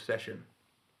unrelenting obsession.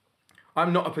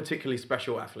 I'm not a particularly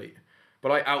special athlete,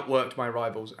 but I outworked my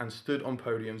rivals and stood on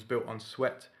podiums built on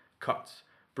sweat, cuts,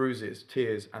 bruises,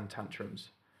 tears, and tantrums.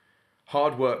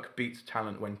 Hard work beats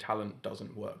talent when talent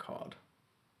doesn't work hard.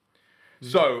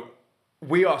 So,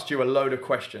 we asked you a load of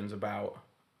questions about...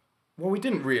 Well, we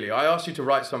didn't really. I asked you to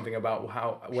write something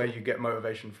about where you get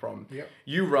motivation from. Yep.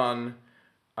 You run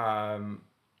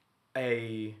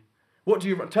What do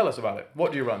you run? Tell us about it.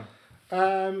 What do you run?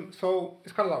 So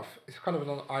it's kind of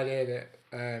an idea that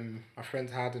my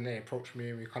friends had, and they approached me,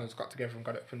 and we kind of just got together and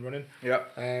got it up and running. Yeah.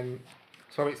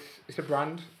 So it's a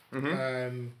brand.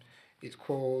 Mm-hmm. It's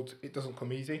called It Doesn't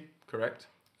Come Easy. Correct.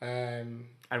 And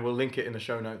we'll link it in the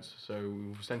show notes, so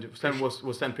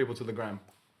we'll send people to the gram.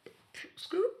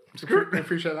 Screw. I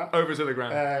appreciate that. Over to the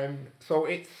gram. So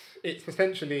it's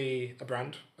essentially a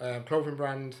brand, clothing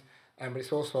brand, but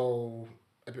it's also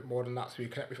a bit more than that. So we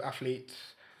connect with athletes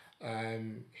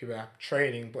who are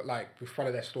training, but like we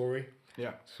follow their story.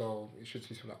 Yeah. So you should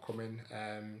see some of that coming.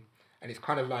 And it's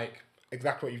kind of like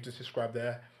exactly what you've just described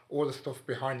there. All the stuff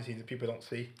behind the scenes that people don't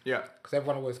see. Yeah. Because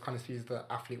everyone always kind of sees the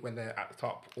athlete when they're at the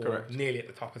top, or Correct. Nearly at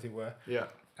the top, as it were. Yeah.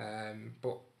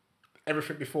 But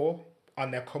everything before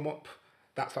and their come up,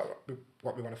 that's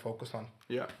what we want to focus on.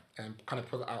 Yeah. And kind of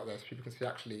put it out there so people can see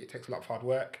actually it takes a lot of hard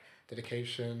work,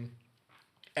 dedication,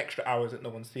 extra hours that no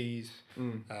one sees,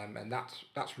 and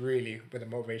that's really where the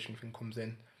motivation thing comes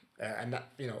in, and that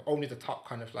only the top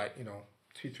kind of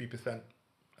 2-3%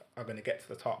 are going to get to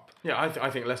the top. Yeah, I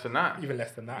think less than that. Even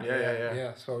less than that.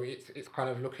 Yeah. So it's kind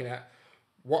of looking at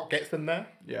what gets them there.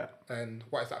 Yeah. And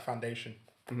what is that foundation.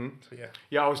 Mm-hmm. So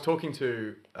yeah. I was talking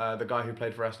to the guy who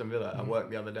played for Aston Villa at work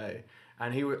the other day.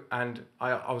 And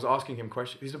I was asking him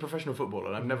questions. He's a professional footballer,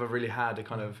 and I've never really had a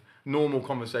kind of normal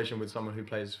conversation with someone who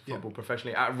plays football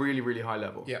professionally at a really, really high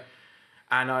level. Yeah.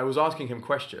 And I was asking him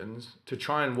questions to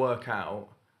try and work out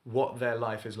what their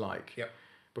life is like. Yeah.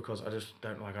 Because I just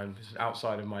don't it's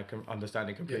outside of my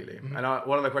understanding completely. Yeah. Mm-hmm. And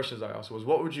one of the questions I asked was,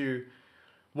 what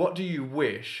do you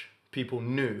wish people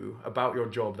knew about your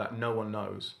job that no one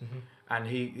knows? Mm-hmm. And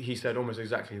he said almost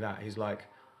exactly that. He's like,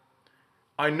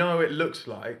 I know it looks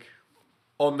like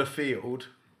on the field,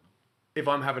 if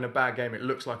I'm having a bad game, it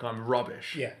looks like I'm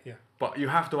rubbish. Yeah. But you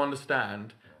have to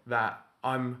understand that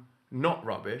I'm not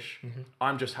rubbish. Mm-hmm.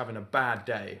 I'm just having a bad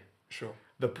day. Sure.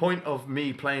 The point of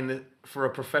me playing for a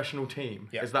professional team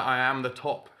is that I am the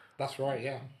top. That's right,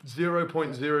 yeah.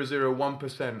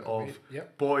 0.001% of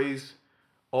boys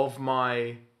of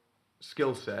my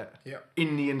skill set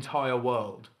in the entire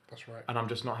world. That's right. And I'm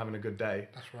just not having a good day.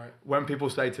 That's right. When people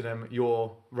say to them,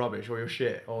 you're rubbish or you're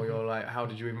shit or you're like, how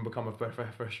did you even become a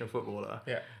professional footballer?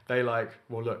 Yeah. They well,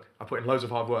 look, I put in loads of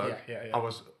hard work. Yeah. I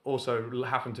was also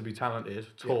happened to be talented,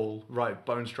 tall, right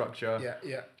bone structure.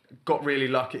 Yeah. Got really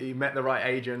lucky, met the right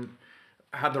agent,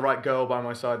 had the right girl by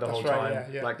my side the whole time.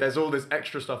 Yeah. There's all this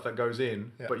extra stuff that goes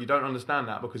in, but you don't understand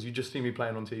that because you just see me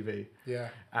playing on TV. Yeah.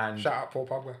 And shout out Paul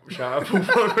Pogba.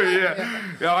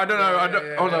 Yeah, I don't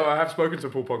know. Although I have spoken to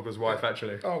Paul Pogba's wife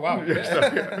actually. Oh wow.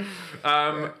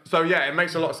 So it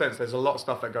makes a lot of sense. There's a lot of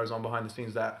stuff that goes on behind the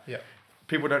scenes that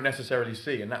people don't necessarily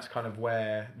see, and that's kind of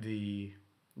where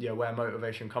where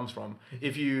motivation comes from. Mm-hmm.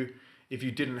 If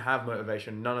you didn't have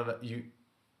motivation, none of that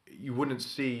you wouldn't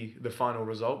see the final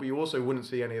result, but you also wouldn't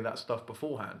see any of that stuff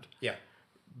beforehand. Yeah.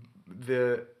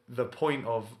 The point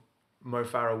of Mo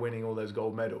Farah winning all those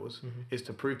gold medals is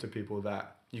to prove to people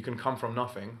that you can come from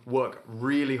nothing, work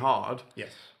really hard.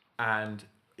 Yes. And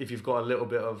if you've got a little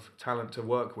bit of talent to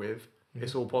work with,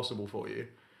 it's all possible for you.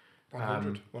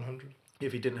 100.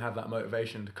 If he didn't have that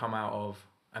motivation to come out of,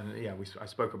 and yeah, I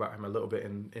spoke about him a little bit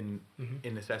in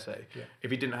this essay. Yeah. If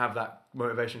he didn't have that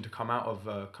motivation to come out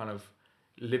of kind of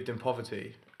lived in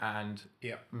poverty and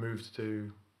moved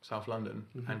to South London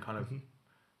and kind of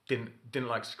didn't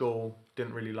like school,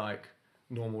 didn't really like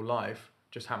normal life,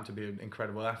 just happened to be an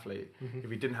incredible athlete. If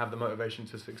he didn't have the motivation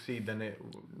to succeed, then it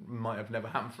might have never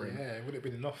happened for him. Yeah, it would have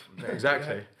been enough.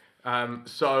 Exactly.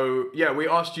 So yeah, we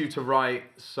asked you to write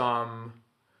some,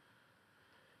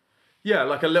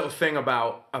 like a little thing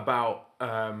about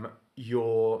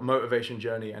your motivation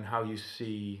journey and how you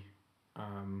see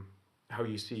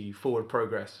forward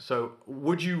progress. So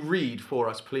would you read for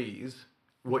us, please,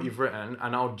 what you've written,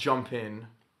 and I'll jump in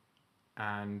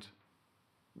and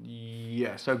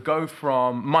so go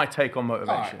from my take on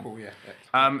motivation. Cool,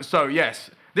 yeah. So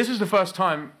yes, this is the first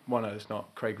time, well no, it's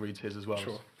not, Craig reads his as well.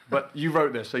 Sure. But you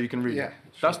wrote this, so you can read it. Sure.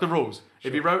 That's the rules. Sure.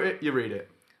 If you wrote it, you read it.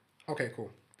 Okay, cool.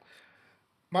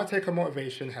 My take on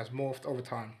motivation has morphed over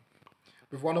time,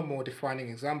 with one or more defining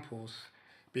examples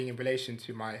being in relation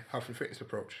to my health and fitness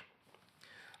approach.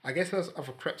 I guess as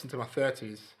I've crept into my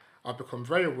 30s, I've become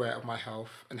very aware of my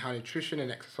health and how nutrition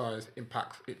and exercise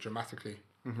impacts it dramatically.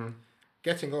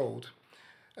 Getting old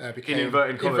became... In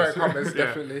inverted commas.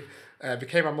 Definitely.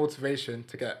 Became my motivation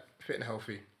to get fit and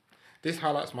healthy. This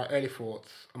highlights my early thoughts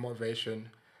and motivation,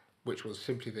 which was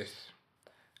simply this.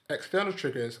 External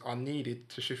triggers are needed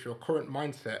to shift your current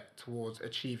mindset towards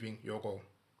achieving your goal.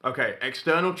 Okay,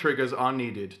 external triggers are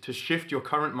needed to shift your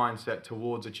current mindset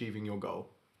towards achieving your goal.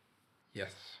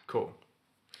 Yes. Cool.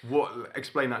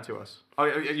 Explain that to us. Oh,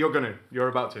 you're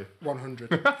about to.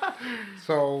 100.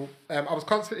 So I was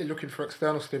constantly looking for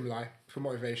external stimuli for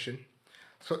motivation,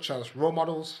 such as role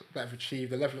models that have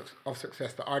achieved the level of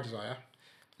success that I desire,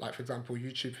 like for example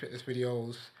YouTube fitness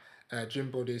videos, gym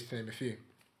buddies, to name a few.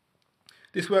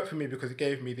 This worked for me because it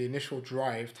gave me the initial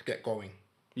drive to get going.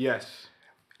 Yes.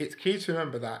 It's key to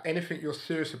remember that anything you're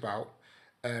serious about,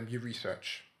 you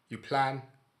research, you plan,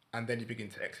 and then you begin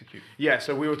to execute. Yeah,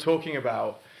 so we were talking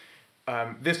about,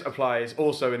 this applies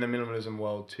also in the minimalism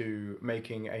world to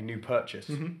making a new purchase.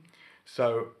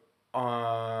 So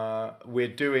I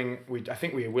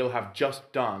think we will have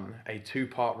just done a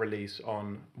 2-part release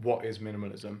on what is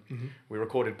minimalism. We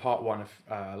recorded part 1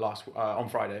 on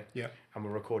Friday, and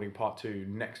we're recording part 2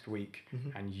 next week,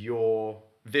 and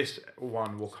this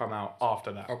one will come out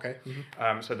after that. Okay.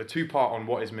 So the 2-part on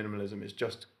what is minimalism is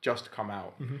just come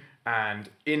out, and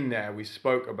in there we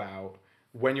spoke about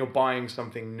when you're buying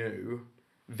something new,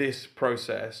 this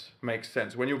process makes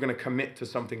sense. When you're going to commit to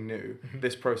something new,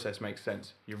 this process makes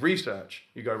sense. You research,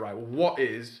 you go, right, well,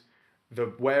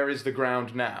 where is the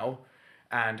ground now,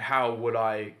 and how would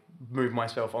I move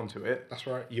myself onto it? That's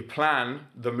right. You plan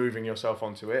the moving yourself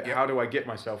onto it. Yep. How do I get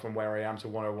myself from where I am to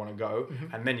where I want to go?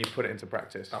 And then you put it into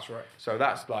practice. That's right. So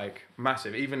that's like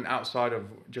massive, even outside of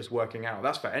just working out.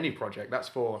 That's for any project. That's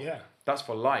for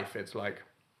life. It's like,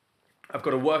 I've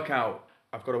got to work out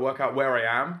where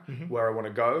I am, where I want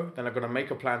to go. Then I've got to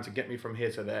make a plan to get me from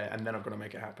here to there, and then I've got to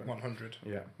make it happen. 100.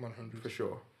 Yeah. 100. For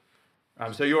sure.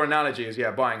 So your analogy is,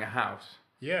 buying a house.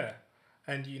 Yeah.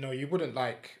 And, you wouldn't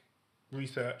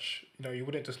research, you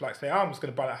wouldn't just say, I'm just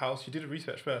going to buy that house. You did the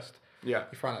research first. Yeah.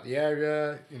 You find out the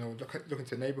area, look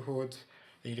into the neighbourhood,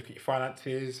 then you look at your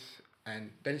finances,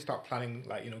 and then you start planning,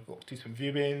 go do some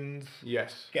viewings.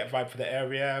 Yes. Get a vibe for the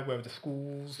area, where are the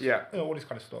schools. Yeah. All this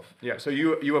kind of stuff. Yeah. So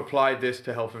you applied this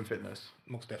to health and fitness.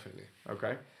 Most definitely.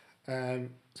 Okay.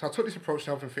 So I took this approach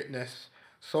to health and fitness,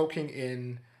 soaking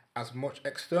in as much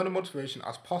external motivation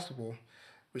as possible,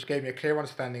 which gave me a clear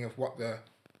understanding of what the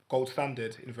gold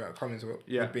standard, in inverted commas,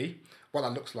 would be, what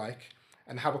that looks like,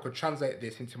 and how I could translate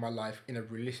this into my life in a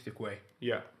realistic way.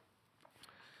 Yeah.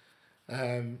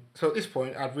 So at this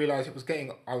point, I'd realised I was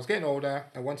getting older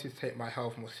and wanted to take my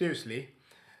health more seriously.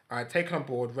 I had taken on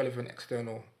board relevant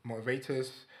external motivators,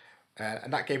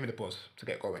 and that gave me the buzz to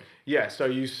get going. Yeah,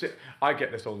 so I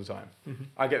get this all the time.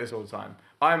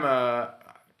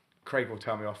 Craig will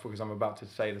tell me off because I'm about to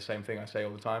say the same thing I say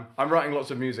all the time. I'm writing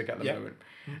lots of music at the moment.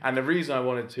 And the reason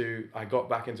I got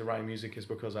back into writing music is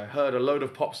because I heard a load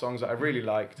of pop songs that I really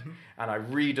liked, and I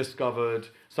rediscovered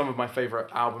some of my favorite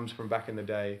albums from back in the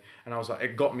day. And I was like,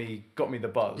 it got me the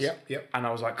buzz. Yep. And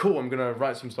I was like, cool, I'm going to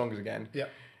write some songs again. Yep.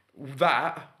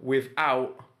 That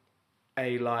without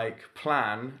a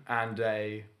plan and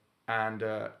and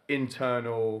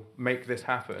internal make this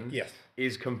happen Yes.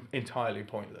 is entirely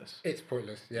pointless. It's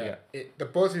pointless, yeah. The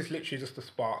buzz is literally just a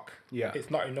spark. Yeah. It's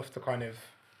not enough to kind of...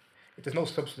 There's no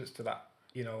substance to that,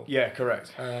 Yeah,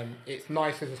 correct. It's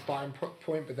nice as a starting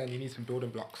point, but then you need some building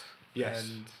blocks. Yes.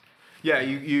 And,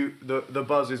 the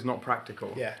buzz is not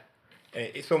practical. Yeah.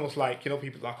 It's almost like,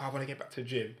 people like, I want to get back to the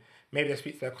gym. Maybe they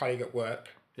speak to their colleague at work.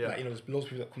 Yeah. Like, there's loads of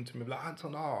people that come to me like,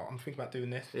 Anton, I'm thinking about doing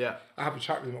this. Yeah. I have a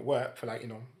chat with them at work for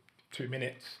 2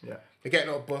 minutes. Yeah. They get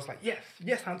a little buzz like, yes,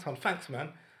 Anton, thanks, man.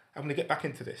 I'm going to get back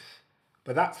into this.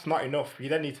 But that's not enough. You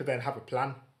then need to then have a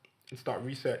plan and start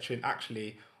researching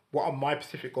actually what are my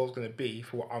specific goals going to be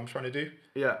for what I'm trying to do.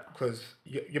 Yeah. Because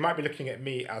you might be looking at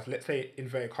me as, let's say,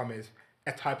 inverted commas,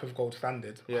 a type of gold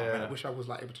standard. Yeah. I wish I was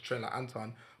able to train like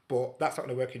Anton. But that's not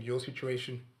going to work in your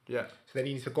situation. Yeah. So then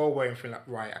you need to go away and think like,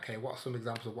 right, okay, what are some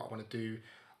examples of what I want to do?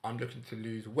 I'm looking to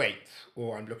lose weight,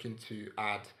 or I'm looking to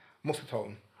add muscle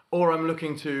tone. Or I'm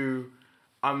looking to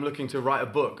write a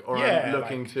book, or I'm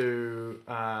looking to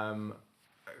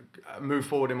move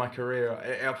forward in my career.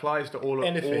 It applies to all of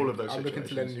those situations. I'm looking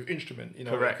to learn a new instrument,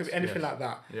 Correct. It could be anything like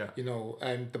that. Yeah.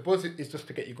 The buzz is just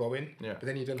to get you going. Yeah. But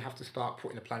then you don't have to start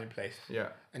putting a plan in place. Yeah.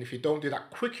 And if you don't do that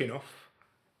quick enough,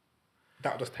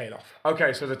 that'll just tail off.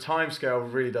 Okay, so the time scale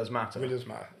really does matter. It really does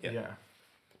matter. Yeah.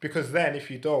 Because then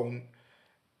if you don't,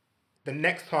 the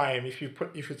next time if you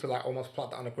were to like almost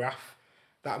plot that on a graph,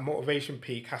 that motivation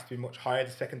peak has to be much higher the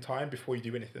second time before you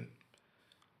do anything.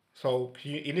 So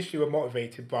you initially were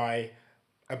motivated by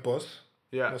a buzz,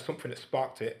 Yeah. or something that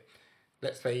sparked it.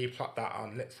 Let's say you plot that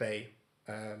on, let's say,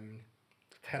 10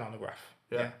 on the graph.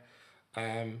 Yeah.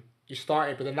 You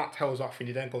started, but then that tails off and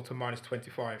you then go to minus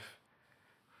 25.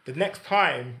 The next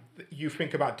time that you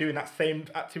think about doing that same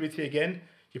activity again,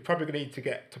 you're probably going to need to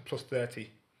get to plus 30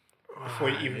 before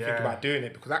you even think about doing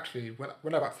it. Because actually,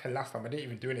 when I got to 10 last time, I didn't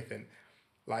even do anything.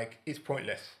 Like, it's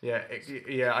pointless. Yeah,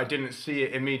 I didn't see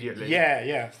it immediately.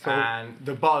 Yeah. So, and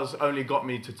the buzz only got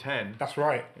me to 10. That's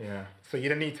right. Yeah. So you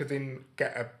then need to then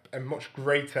get a much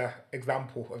greater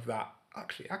example of that.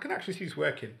 Actually, I can actually see this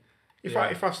working. If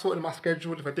I sorted my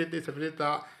schedule, if I did this, if I did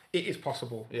that, it is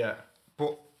possible. Yeah.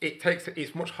 But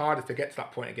it's much harder to get to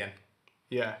that point again.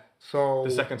 Yeah. So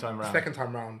the second time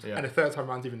round. Yeah. And the third time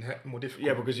round's even more difficult.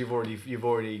 Yeah, because you've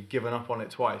already given up on it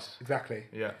twice. Exactly.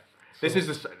 Yeah. So, this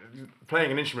is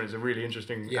playing an instrument is a really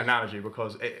interesting analogy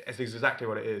because it's exactly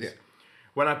what it is. Yeah.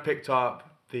 When I picked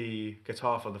up the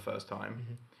guitar for the first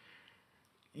time,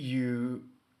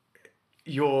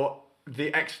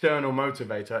 the external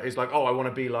motivator is like, oh, I want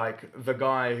to be like the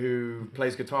guy who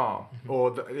plays guitar, or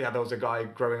there was a guy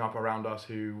growing up around us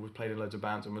who played in loads of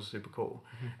bands and was super cool,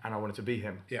 and I wanted to be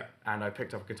him. Yeah. And I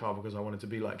picked up a guitar because I wanted to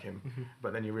be like him,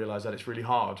 but then you realize that it's really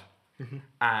hard,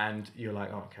 and you're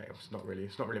like, oh, okay, it's not really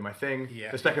my thing.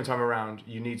 Yeah. The second time around,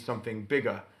 you need something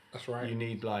bigger. That's right. You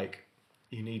need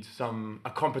a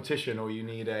competition, or you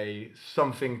need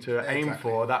something to aim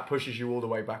for that pushes you all the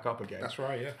way back up again. That's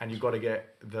right, yeah. And you've got to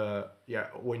get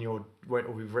when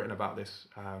we've written about this,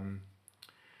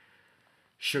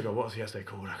 sugar, what's the essay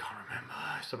called? I can't remember.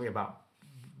 Something about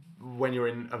when you're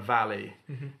in a valley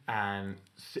and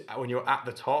when you're at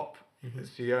the top,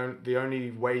 it's the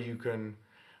only way you can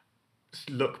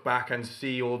look back and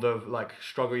see all the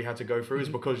struggle you had to go through is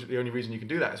because the only reason you can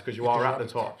do that is because you are at the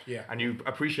top. Yeah. And you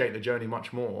appreciate the journey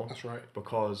much more. That's right.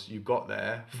 Because you got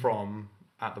there from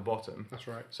at the bottom. That's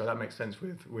right. So that makes sense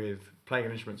with playing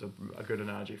an instrument's a good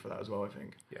analogy for that as well, I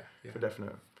think. Yeah. For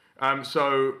definite.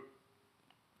 So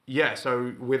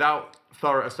without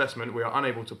thorough assessment, we are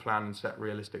unable to plan and set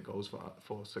realistic goals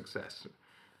for success.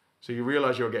 So you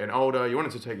realize you're getting older, you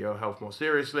wanted to take your health more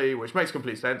seriously, which makes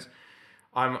complete sense.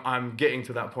 I'm getting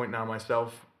to that point now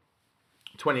myself.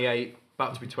 28,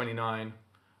 about to be 29.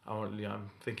 I'm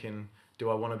thinking, do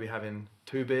I want to be having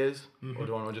 2 beers or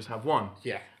do I want to just have one?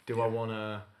 Yeah. Do I want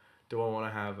to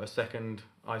have a second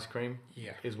ice cream?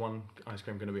 Yeah. Is one ice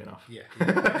cream going to be enough? Yeah.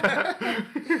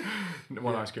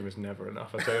 One ice cream is never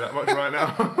enough. I'll tell you that much right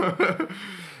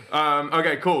now.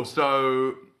 Okay, cool.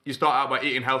 So you start out by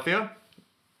eating healthier.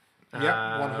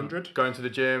 Yeah, 100. Going to the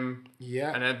gym.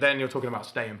 Yeah. And then you're talking about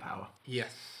staying power.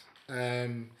 Yes.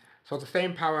 So the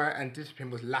staying power and discipline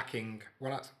was lacking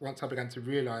once I began to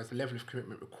realise the level of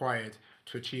commitment required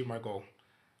to achieve my goal,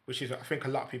 which is, I think a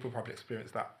lot of people probably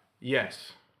experience that.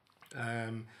 Yes.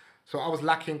 So I was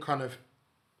lacking kind of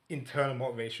internal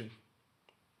motivation.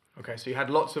 Okay, so you had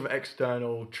lots of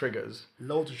external triggers.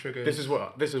 Loads of triggers.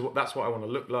 That's what I want to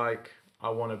look like. I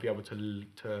want to be able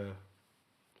to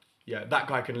that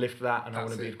guy can lift that, and I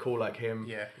want to be cool like him.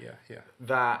 Yeah.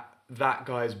 That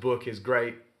guy's book is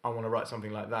great. I want to write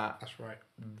something like that. That's right.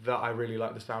 That I really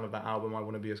like the sound of that album. I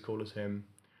want to be as cool as him.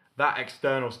 that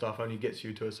external stuff only gets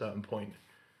you to a certain point.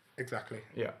 Exactly.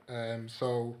 Yeah.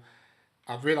 So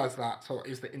I've realised that. So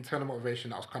it's the internal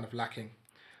motivation that was kind of lacking.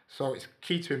 So it's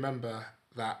key to remember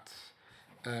that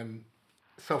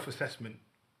self-assessment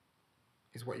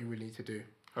is what you really need to do.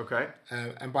 Okay.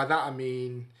 And by that I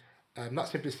mean not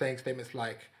simply saying statements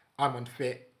like I'm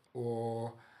unfit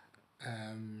or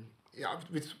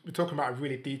we're talking about a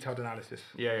really detailed analysis.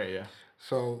 Yeah.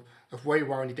 So of where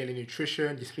you are in your daily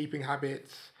nutrition, your sleeping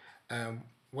habits,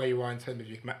 where you are in terms of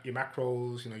your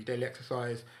macros, your daily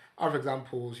exercise. Other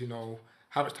examples,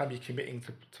 how much time you're committing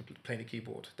to playing the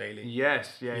keyboard daily.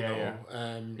 Yes, yeah.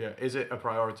 Is it a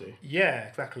priority? Yeah,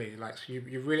 exactly. Like, so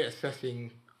you're really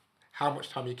assessing how much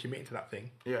time you're committing to that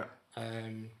thing. Yeah.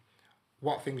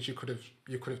 What things you could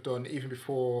have done even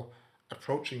before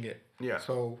approaching it. Yeah.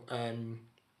 So,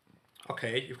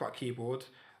 okay, you've got a keyboard.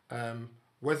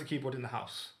 Where's the keyboard in the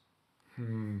house?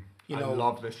 I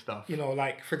love this stuff.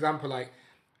 Like, for example, like,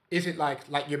 is it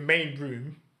like your main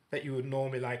room that you would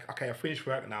normally okay, I finished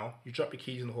work now, you drop your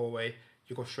keys in the hallway,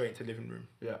 you go straight into the living room.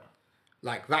 Yeah.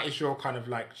 Like, that is your kind of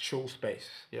chill space.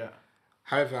 Yeah.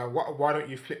 However, why don't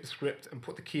you flip the script and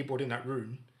put the keyboard in that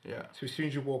room? Yeah. So as soon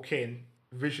as you walk in,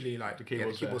 visually, the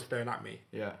keyboard's staring at me.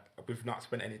 Yeah. We've not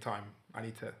spent any time. I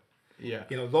need to. Yeah.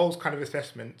 Those kind of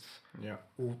assessments. Yeah.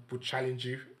 Will challenge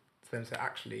you to then say,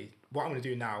 actually, what I'm going to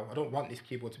do now, I don't want this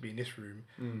keyboard to be in this room,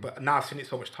 but now I've seen it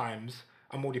so much times,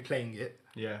 I'm already playing it.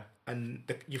 Yeah. And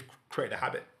you've created a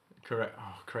habit. Correct.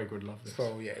 Oh, Craig would love this.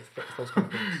 So yeah, it's those kind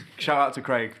of things. Shout out to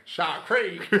Craig. Shout out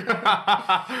Craig.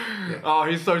 Yeah. Oh,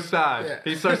 he's so sad. Yeah.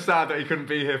 He's so sad that he couldn't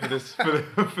be here for this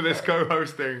for this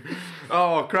co-hosting.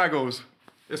 Oh, Craggles.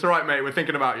 It's all right, mate. We're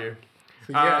thinking about you.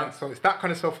 So so it's that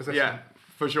kind of self-assessment. Yeah,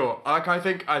 for sure. I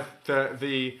think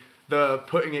the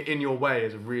putting it in your way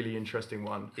is a really interesting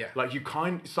one. Yeah. Like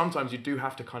sometimes you do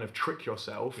have to kind of trick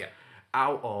yourself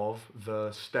out of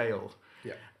the stale.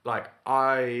 Yeah. Like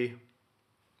I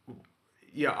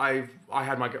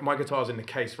had my guitar's in the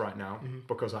case right now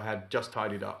because I had just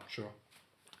tidied up. Sure.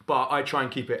 But I try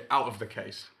and keep it out of the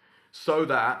case so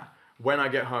that when I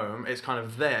get home, it's kind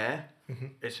of there.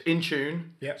 It's in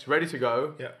tune. Yeah. It's ready to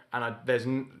go. Yeah.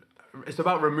 And it's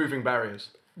about removing barriers.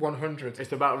 100.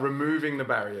 It's about removing the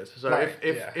barriers. So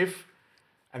if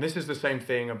and this is the same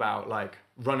thing about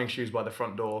running shoes by the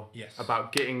front door. Yes.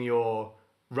 About getting your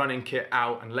running kit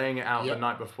out and laying it out the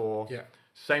night before. Yeah.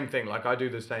 Same thing. Like I do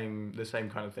the same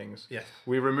kind of things. Yes.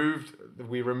 We removed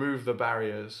the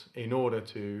barriers in order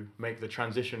to make the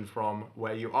transition from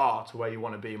where you are to where you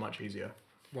want to be much easier.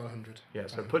 100. Yeah.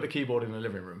 So put the keyboard in the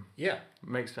living room. Yeah.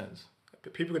 Makes sense.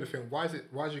 But people are going to think,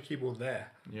 why is your keyboard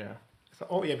there? Yeah. It's like,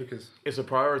 oh yeah, because it's a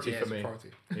priority for me. It's a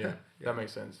priority. Yeah. That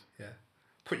makes sense. Yeah.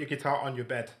 Put your guitar on your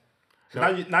bed. So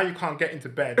now you can't get into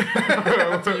bed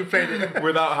until you played it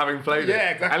without having played it.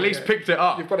 Yeah, exactly. At least picked it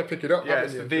up. You've got to pick it up.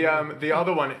 Yes. The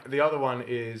other one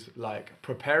is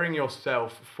preparing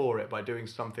yourself for it by doing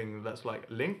something that's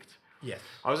linked. Yes.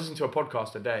 I was listening to a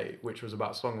podcast today which was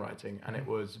about songwriting, and it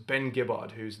was Ben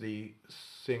Gibbard, who's the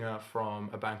singer from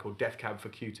a band called Death Cab for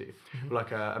Cutie,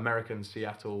 like a American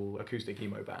Seattle acoustic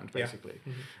emo band basically.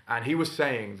 And he was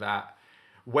saying that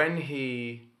when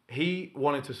he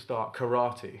wanted to start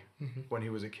karate when he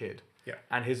was a kid. Yeah.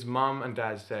 And his mum and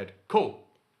dad said, cool,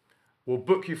 we'll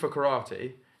book you for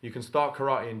karate. You can start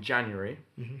karate in January.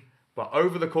 But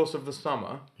over the course of the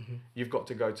summer, you've got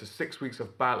to go to 6 weeks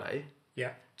of ballet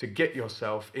to get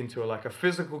yourself into a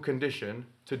physical condition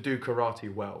to do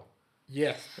karate well.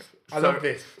 Yes. I love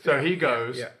this. So he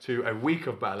goes to a week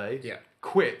of ballet,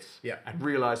 quits, and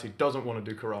realizes he doesn't want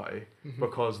to do karate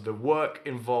because the work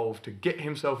involved to get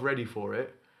himself ready for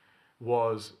it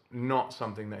was not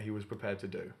something that he was prepared to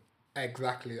do.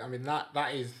 Exactly. I mean,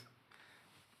 that is...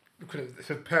 It's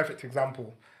a perfect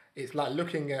example. It's like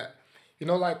looking at...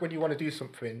 when you want to do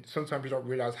something, sometimes you don't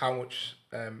realise how much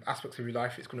aspects of your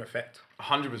life it's going to affect.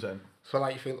 100%. So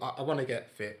you feel, I want to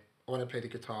get fit. I want to play the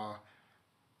guitar.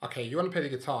 Okay, you want to play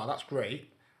the guitar, that's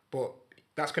great. But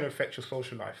that's going to affect your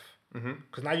social life.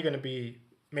 Because now you're going to be...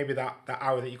 Maybe that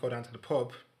hour that you go down to the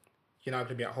pub, you're now going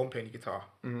to be at home playing the guitar.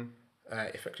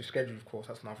 Affect your schedule, of course,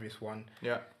 that's an obvious one.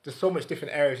 Yeah. There's so much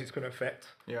different areas it's going to affect.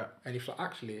 Yeah. And if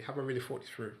actually, have I really thought it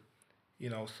through?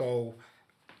 So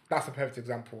that's a perfect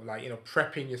example.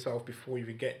 Prepping yourself before you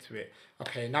even get to it.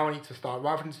 Okay, now I need to start,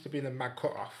 rather than just being a mad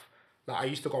cut-off. I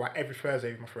used to go out every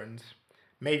Thursday with my friends.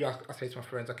 Maybe I say to my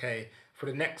friends, okay, for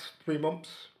the next 3 months,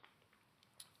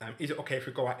 is it okay if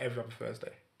we go out every other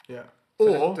Thursday? Yeah.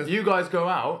 So or you guys go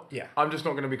out. Yeah. I'm just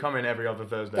not going to be coming every other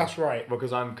Thursday. That's right.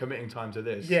 Because I'm committing time to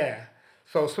this. Yeah.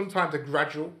 So sometimes a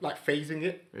gradual, phasing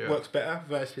it works better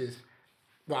versus,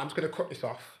 I'm just going to cut this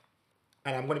off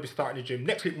and I'm going to be starting the gym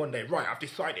next week Monday. Right, I've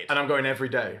decided. And I'm going every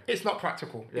day. It's not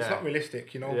practical. Yeah. It's not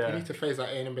realistic. You need to phase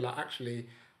that in and be like, actually,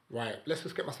 right, let's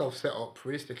just get myself set up.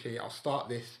 Realistically, I'll start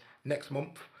this next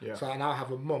month. Yeah. So I now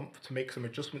have a month to make some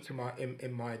adjustments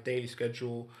in my daily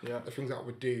schedule, the things that I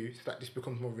would do, so that this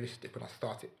becomes more realistic when I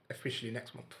start it officially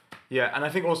next month. Yeah, and I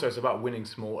think also it's about winning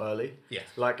small early. Yes.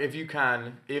 Like if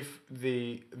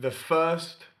the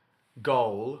first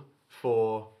goal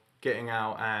for getting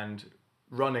out and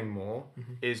running more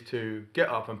is to get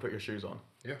up and put your shoes on.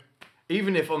 Yeah.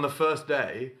 Even if on the first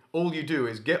day, all you do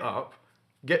is get up,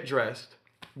 get dressed,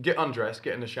 get undressed,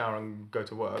 get in the shower and go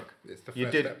to work. It's the first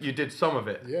step. You did some of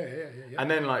it. Yeah. And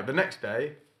then like the next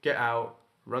day, get out,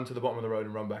 run to the bottom of the road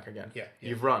and run back again. Yeah.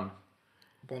 You've run.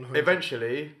 100%.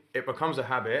 Eventually, it becomes a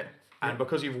habit. And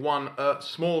because you've won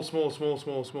small,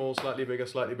 slightly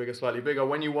bigger,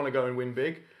 when you want to go and win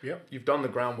big, you've done the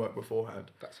groundwork beforehand.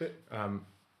 That's it.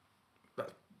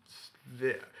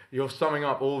 You're summing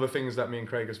up all the things that me and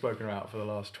Craig have spoken about for the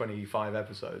last 25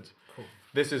 episodes. Cool.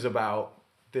 This is about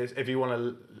this. If you want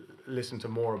to listen to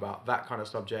more about that kind of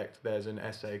subject, there's an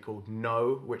essay called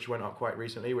No, which went up quite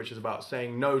recently, which is about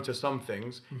saying no to some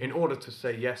things in order to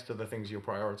say yes to the things you're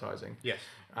prioritizing. Yes.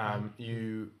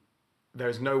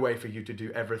 There's no way for you to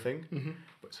do everything,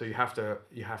 so you have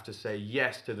to say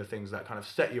yes to the things that kind of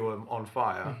set you on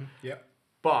fire. Yeah.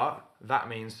 But that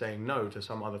means saying no to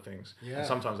some other things. Yeah. And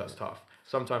sometimes that's tough.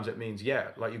 Sometimes it means,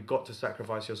 like you've got to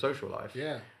sacrifice your social life.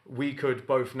 Yeah. We could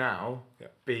both now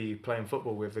be playing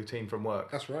football with the team from work.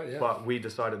 That's right, yeah. But we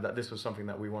decided that this was something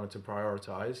that we wanted to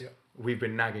prioritize. Yeah. We've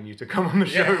been nagging you to come on the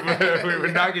show. We've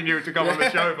been nagging you to come on the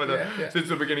show since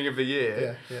the beginning of the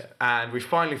year. Yeah. And we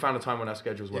finally found a time when our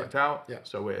schedules worked out. Yeah.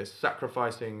 So we're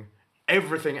sacrificing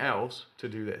everything else to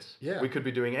do this. Yeah. We could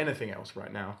be doing anything else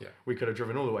right now. Yeah. We could have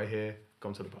driven all the way here,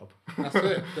 gone to the pub. That's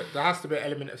it. There has to be an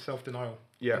element of self-denial.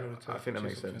 Yeah, I think that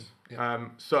makes sense. Yeah.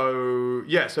 So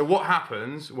what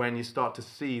happens when you start to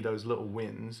see those little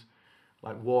wins?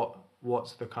 Like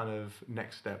what's the kind of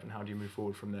next step and how do you move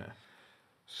forward from there?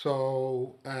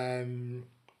 So,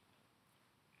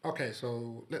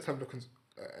 so let's have a look at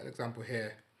an example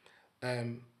here.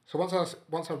 So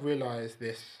once I realised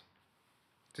this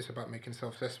about making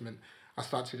self-assessment, I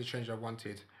started to see the change I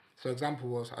wanted. So example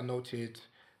was I noted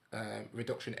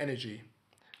reduction in energy.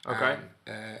 Okay.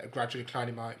 A gradually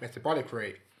declining my metabolic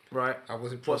rate. Right.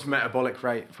 What's metabolic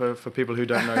rate for people who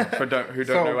don't know who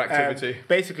don't know activity?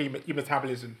 Basically, your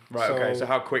metabolism. Right. Okay. So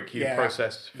how quick you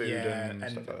process food and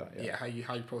stuff like that. Yeah. How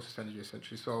you process energy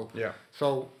essentially.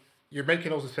 So you're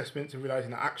making those assessments and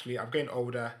realizing that actually I'm getting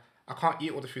older. I can't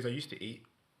eat all the foods I used to eat.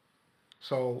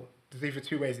 So there's either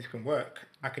two ways this can work.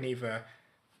 I can either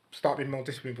start being more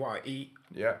disciplined with what I eat.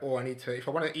 Yeah. Or I need to, if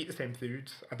I want to eat the same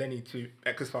foods, I then need to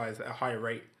exercise at a higher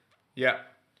rate. Yeah.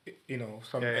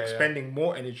 So I'm expending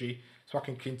more energy so I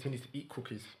can continue to eat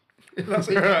cookies.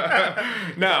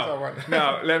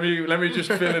 Now let me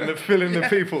just fill in the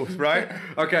people, right?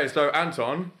 Okay, so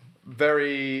Anton,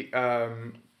 very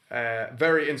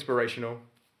inspirational,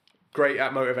 great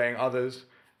at motivating others,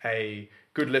 a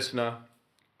good listener,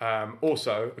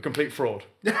 also a complete fraud.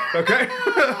 Okay?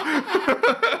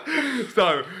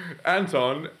 So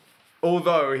Anton,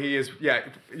 although he is,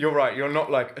 you're right, you're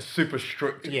not like a super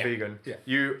strict vegan. Yeah.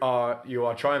 You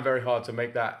are trying very hard to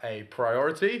make that a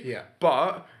priority. Yeah.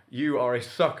 But you are a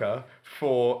sucker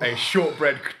for a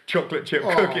shortbread chocolate chip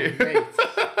cookie. Mate,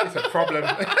 it's a problem.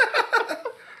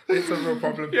 It's a real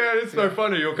problem. Yeah, it's so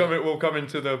funny. We'll come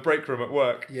into the break room at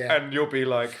work, and you'll be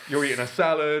like, you're eating a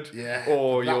salad,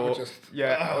 or you're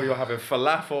having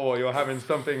falafel, or you're having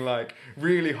something like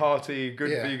really hearty, good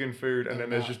vegan food, and then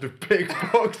there's just a big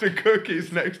box of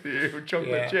cookies next to you with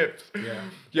chocolate chips.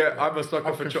 Yeah. I'm a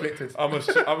sucker for chocolate.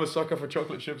 I'm a sucker for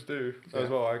chocolate chips too as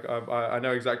well. I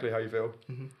know exactly how you feel.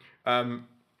 Mm-hmm.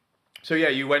 So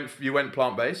you went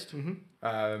plant-based,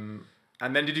 and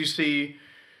then did you see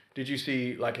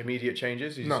like immediate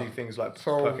changes? Did you see things like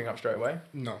perking up straight away?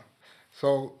 No.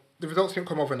 So the results didn't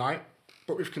come overnight,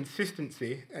 but with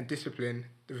consistency and discipline,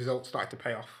 the results started to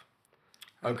pay off.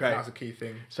 Okay. That's a key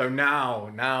thing. So now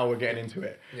we're getting into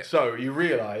it. Yeah. So you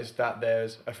realised that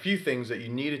there's a few things that you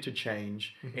needed to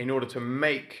change in order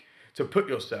to put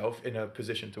yourself in a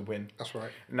position to win. That's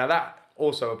right. Now that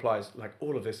also applies, like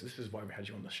all of this is why we had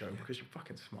you on the show, because you're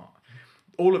fucking smart.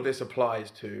 All of this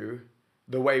applies to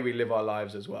the way we live our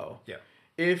lives as well. Yeah.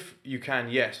 If you can,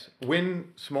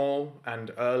 win small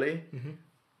and early,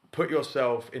 put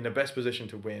yourself in the best position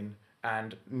to win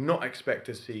and not expect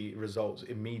to see results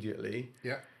immediately.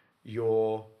 Yeah.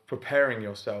 You're preparing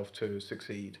yourself to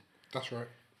succeed. That's right.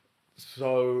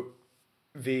 So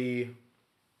the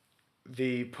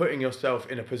putting yourself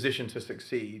in a position to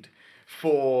succeed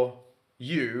for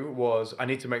you was I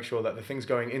need to make sure that the things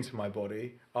going into my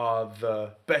body are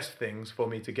the best things for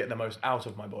me to get the most out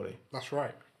of my body. That's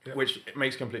right. Yeah. Which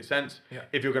makes complete sense. Yeah.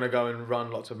 If you're going to go and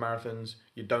run lots of marathons,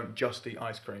 you don't just eat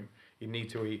ice cream. You need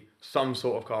to eat some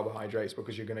sort of carbohydrates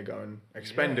because you're going to go and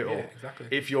expend it all. Yeah, exactly.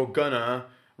 If you're going to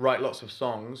write lots of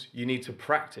songs, you need to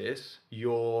practice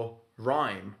your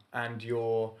rhyme and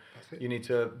you need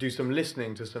to do some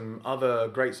listening to some other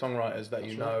great songwriters that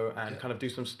you know and kind of do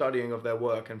some studying of their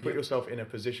work and put yourself in a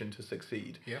position to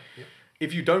succeed. Yeah.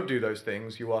 If you don't do those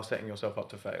things, you are setting yourself up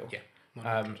to fail. Yeah.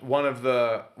 One of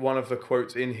the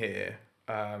quotes in here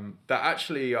that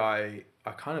actually I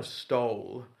kind of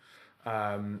stole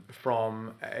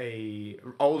from a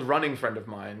old running friend of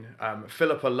mine,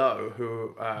 Philippa Lowe,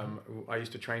 who I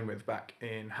used to train with back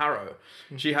in Harrow.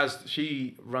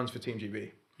 She runs for Team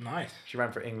GB. Nice. She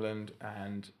ran for England,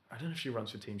 and I don't know if she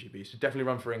runs for Team GB. She's definitely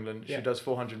run for England. Yeah. She does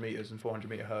 400 meters and 400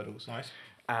 meter hurdles. Nice.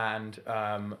 And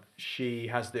she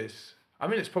has this. I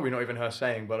mean, it's probably not even her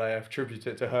saying, but I attribute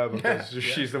it to her because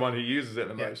she's the one who uses it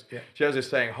the most. Yeah. She has this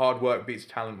saying, hard work beats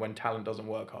talent when talent doesn't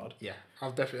work hard. Yeah,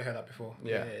 I've definitely heard that before.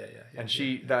 Yeah. And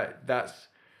she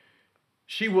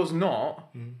was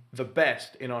not the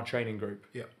best in our training group.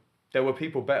 Yeah. There were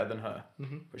people better than her,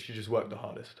 but she just worked the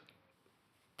hardest.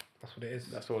 That's what it is.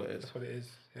 That's all it is. That's what it is,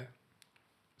 yeah.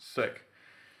 Sick.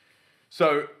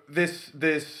 So this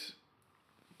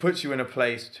puts you in a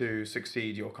place to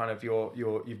succeed. You've got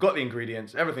the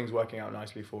ingredients, everything's working out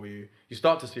nicely for you. You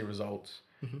start to see results.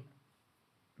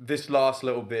 This last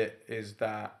little bit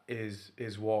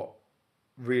is what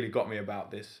really got me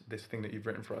about this thing that you've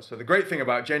written for us. So the great thing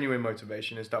about genuine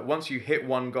motivation is that once you hit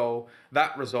one goal,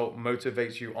 that result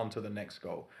motivates you onto the next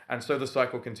goal. And so the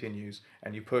cycle continues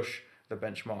and you push the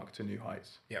benchmark to new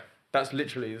heights. Yeah. That's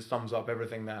literally sums up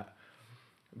everything that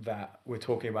we're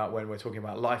talking about when we're talking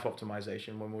about life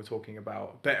optimization, when we're talking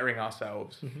about bettering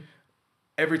ourselves.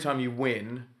 Every time you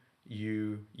win,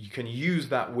 you can use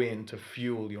that win to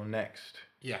fuel your next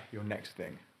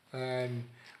thing. I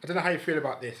don't know how you feel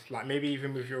about this, like maybe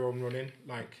even with your own running,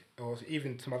 like, or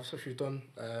even some other stuff you've done,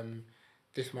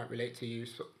 this might relate to you,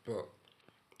 but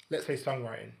let's say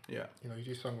songwriting. Yeah. You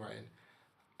do songwriting.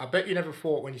 I bet you never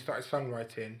thought when you started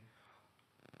songwriting,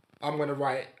 I'm going to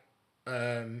write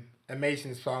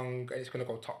amazing song and it's going to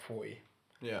go top 40.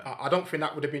 Yeah. I don't think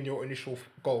that would have been your initial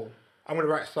goal. I'm going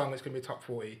to write a song that's going to be top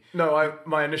 40. No,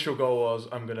 my initial goal was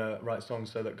I'm going to write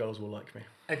songs so that girls will like me.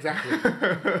 Exactly.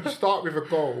 You start with a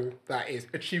goal that is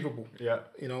achievable. Yeah.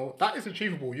 That is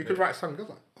achievable. You could write a song, girls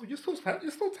like, oh, you're still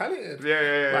talented.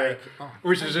 Yeah.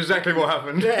 Which is exactly what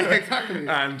happened. Yeah, exactly.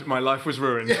 And my life was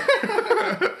ruined.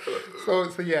 So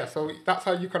that's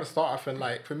how you kind of start off. And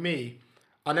like, for me,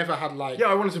 I never had like... Yeah,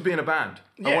 I wanted to be in a band.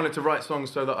 Yeah. I wanted to write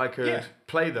songs so that I could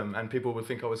play them and people would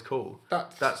think I was cool.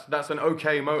 That's an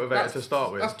okay motivator to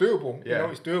start with. That's doable. Yeah.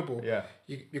 It's doable. Yeah.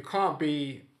 You can't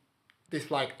be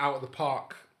this like out of the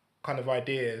park kind of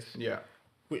ideas. Yeah.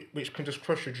 Which can just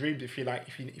crush your dreams if you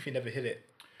never hit it.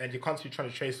 And you're constantly trying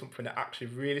to chase something that actually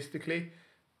realistically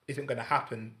isn't going to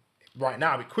happen right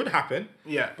now. It could happen.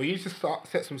 Yeah. But you need to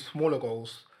set some smaller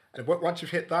goals. And once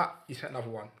you've hit that, you set another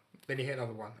one. Then you hit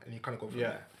another one, and you kind of go from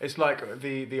there. It's like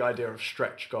the idea of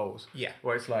stretch goals. Yeah.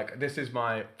 Where it's like, this is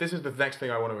the next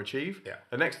thing I want to achieve. Yeah.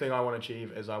 The next thing I want to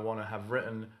achieve is I want to have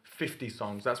written 50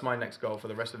 songs. That's my next goal for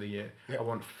the rest of the year. Yeah. I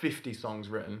want 50 songs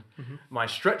written. My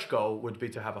stretch goal would be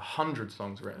to have 100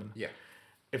 songs written. Yeah.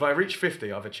 If I reach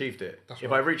 50, I've achieved it. That's if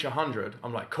right. I reach 100,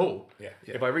 I'm like, cool. Yeah.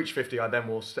 If I reach 50, I then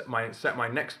will set my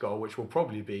next goal, which will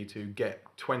probably be to get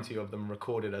 20 of them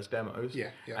recorded as demos.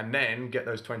 Yeah. And then get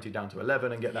those 20 down to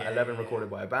 11 and get that 11 recorded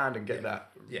by a band and get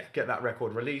that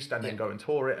record released and then go and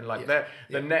tour it. And like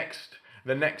the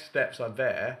next steps are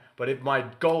there. But if my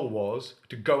goal was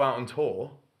to go out and tour,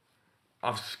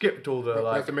 I've skipped all the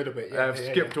That's the middle bit. I've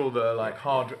skipped all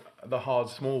the hard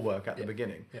small work at the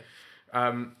beginning.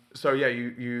 Yeah. So yeah,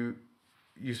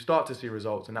 you start to see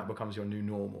results and that becomes your new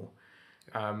normal.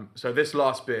 So this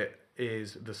last bit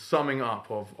is the summing up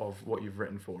of what you've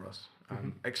written for us.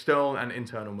 External and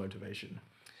internal motivation.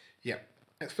 Yeah.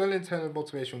 External and internal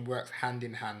motivation works hand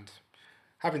in hand.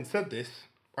 Having said this,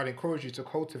 I'd encourage you to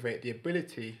cultivate the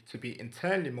ability to be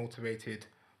internally motivated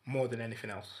more than anything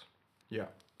else. Yeah.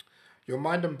 Your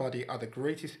mind and body are the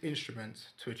greatest instruments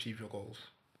to achieve your goals.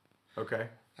 Okay.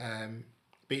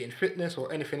 Be it in fitness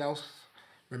or anything else,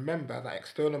 remember that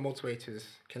external motivators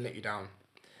can let you down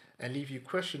and leave you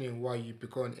questioning why you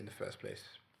begun in the first place.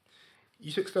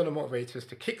 Use external motivators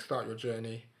to kickstart your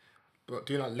journey, but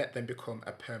do not let them become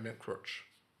a permanent crutch.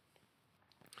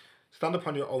 Stand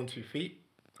upon your own 2 feet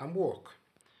and walk.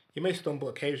 You may stumble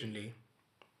occasionally.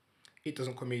 It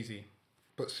doesn't come easy.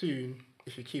 But soon,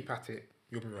 if you keep at it,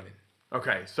 you'll be running.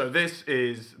 Okay, so this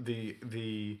is the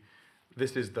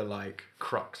like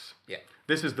crux. Yeah.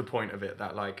 This is the point of it,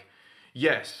 that like,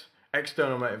 yes,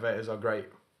 external motivators are great.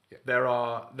 Yeah.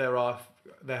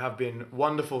 There have been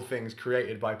wonderful things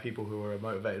created by people who were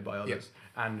motivated by others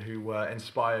and who were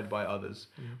inspired by others.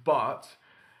 But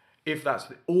if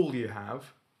that's all you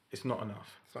have, it's not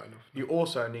enough. It's not enough. You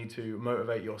also need to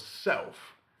motivate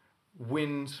yourself.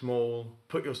 Win small,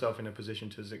 put yourself in a position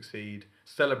to succeed,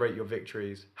 celebrate your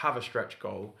victories, have a stretch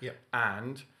goal,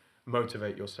 and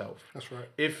motivate yourself. That's right.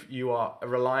 If you are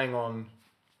relying on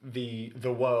the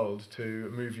world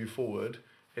to move you forward,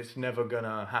 it's never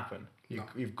gonna happen.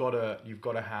 You've got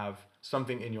to have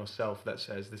something in yourself that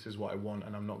says, this is what I want,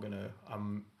 and I'm not gonna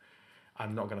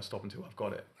stop until I've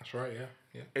got it. That's right.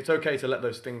 Yeah. It's okay to let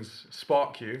those things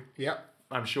spark you. Yeah.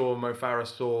 I'm sure Mo Farah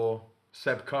saw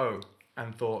Seb Coe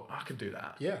and thought, I could do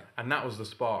that. Yeah. And that was the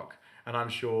spark. And I'm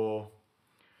sure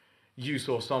you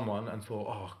saw someone and thought,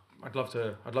 oh, I'd love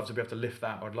to be able to lift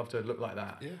that, or I'd love to look like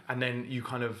that. Yeah. And then you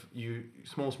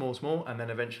small, and then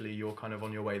eventually you're kind of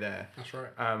on your way there. That's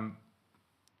right.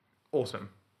 Awesome.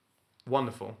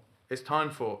 Wonderful. It's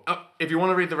time for, if you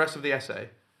want to read the rest of the essay,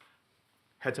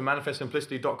 head to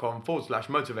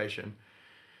manifestsimplicity.com/motivation.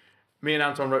 Me and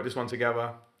Anton wrote this one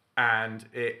together, and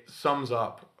it sums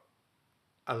up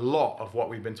a lot of what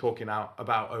we've been talking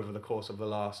about over the course of the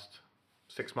last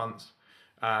 6 months.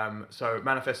 So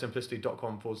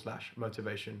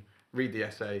manifestsimplicity.com/motivation. Read the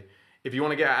essay. If you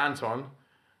want to get at Anton,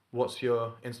 what's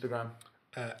your Instagram?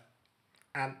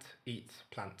 Ant eats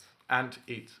plants. Ant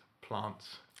eats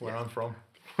plants. Where I'm from.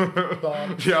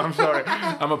 Plants. Yeah, I'm sorry.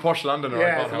 I'm a posh Londoner.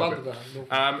 Yeah, I can't it's help Londoner.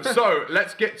 it. So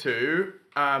let's get to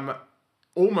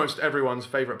almost everyone's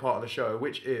favourite part of the show,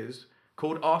 which is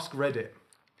called Ask Reddit.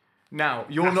 Now,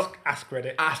 Ask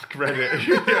Reddit. Ask Reddit.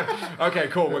 Yeah. Okay,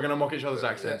 cool. We're going to mock each other's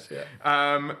accents. Yeah.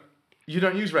 You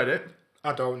don't use Reddit.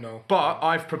 I don't know. But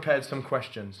I've prepared some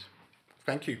questions.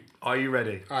 Thank you. Are you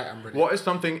ready? I am ready. What is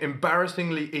something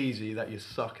embarrassingly easy that you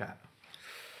suck at?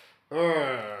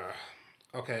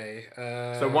 Okay.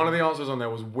 So one of the answers on there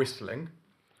was whistling.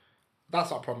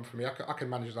 That's not a problem for me. I can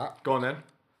manage that. Go on then.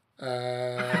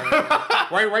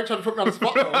 Why are you trying to put me on the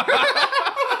spot though?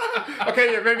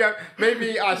 Okay, yeah,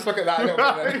 maybe I suck at that a little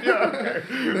bit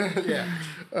then. Yeah.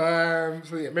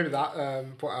 So yeah, maybe that.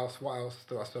 What else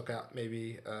do I suck at?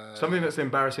 Maybe something that's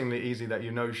embarrassingly easy that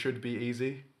you know should be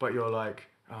easy, but you're like,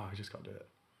 oh, I just can't do it.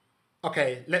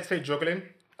 Okay, let's say juggling.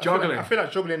 Juggling. I feel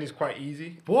like juggling is quite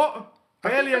easy. What?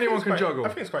 Barely anyone can juggle. I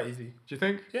think it's quite easy. Do you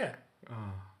think? Yeah.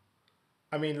 Oh.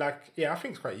 I mean, I think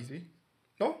it's quite easy.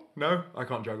 No? No, I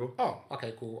can't juggle. Oh,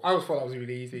 okay, cool. I always thought that was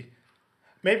really easy.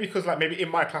 Maybe because maybe in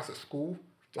my class at school,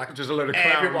 just a load of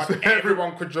clowns.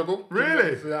 Everyone could juggle.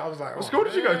 Really? So I was like, what school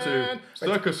did you go to?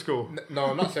 Circus school?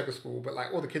 No, not circus school, but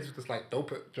all the kids were just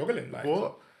dope at juggling.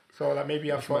 What? So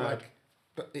maybe I thought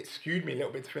but it skewed me a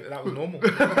little bit to think that was normal.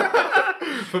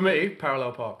 For me,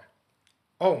 parallel park.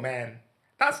 Oh man,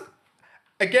 that's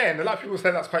again. A lot of people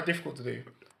say that's quite difficult to do.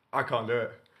 I can't do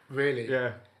it. Really?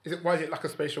 Yeah. Why is it like a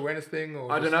spatial awareness thing?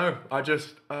 Or I don't know. I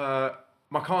just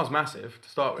my car's massive to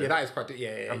start with. Yeah, that is quite.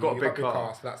 Yeah. I've got a big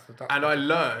car. So that's and I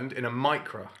learned in a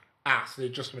Micra. So the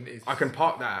adjustment is. I can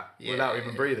park that without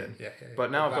even breathing. Yeah.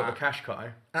 But now I've got the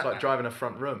Qashqai. It's like driving a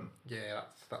front room. Yeah,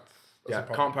 that's yeah,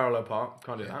 can't parallel park.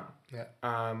 Can't do that. Yeah.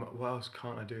 What else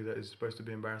can't I do that is supposed to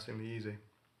be embarrassingly easy?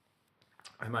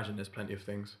 I imagine there's plenty of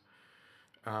things.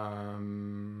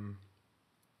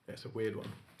 It's a weird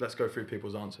one. Let's go through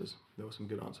people's answers. There were some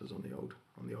good answers on the old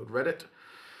Reddit.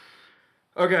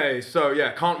 Okay, so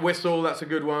yeah, can't whistle. That's a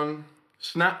good one.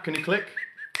 Snap. Can you click?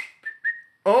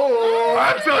 Oh,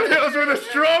 Anton hit us with a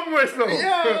strong whistle.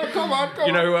 Yeah, come on.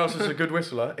 You know who else is a good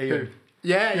whistler? Ian.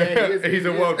 Yeah, he is. He's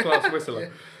a world-class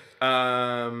whistler.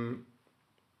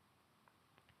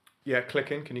 Yeah,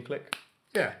 clicking. Can you click?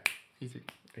 Yeah, easy.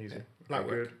 Easy. Light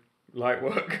work. Good. Light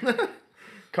work.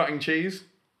 Cutting cheese.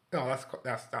 No, that's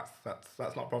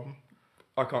not a problem.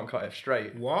 I can't cut it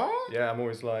straight. What? Yeah, I'm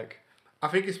always like. I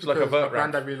think it's because my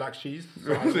granddad really likes cheese.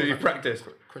 So you practice.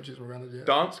 Crunches my granddad. Yeah.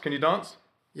 Dance? Can you dance?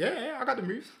 Yeah, I got the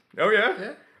moves. Oh yeah.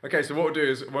 Yeah. Okay, so what we'll do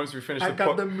is once we finish I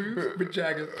got the moves with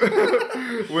Jagger.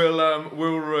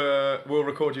 we'll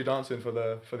record you dancing for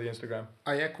the Instagram.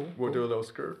 Oh yeah, cool. We'll do a little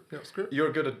skirt. Yeah, skirt.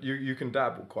 You're good at you can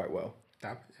dabble quite well.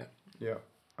 Dab, yeah. Yeah.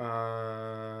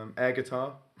 Air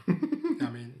guitar. I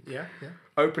mean, yeah.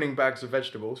 Opening bags of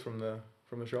vegetables from the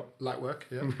shop. Light work,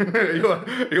 yeah.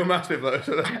 you're massive though.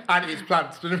 So and it's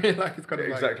plants, do you know what I mean? It's kind of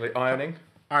exactly. Ironing.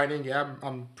 Ironing, yeah.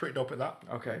 I'm pretty dope at that.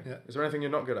 Okay. Yeah. Is there anything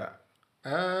you're not good at?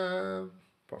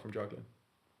 Apart from juggling.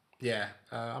 Yeah.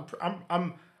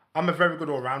 I'm a very good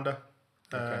all rounder.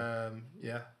 Okay.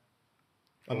 Yeah.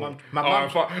 I'm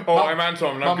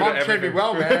Anton. My mum trained me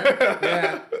well, man.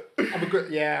 Yeah. I'm a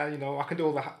good. Yeah, you know, I can do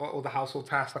all the household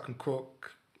tasks. I can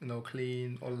cook, you know,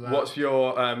 clean, all of that. What's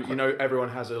your you know, everyone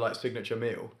has a like signature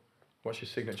meal. What's your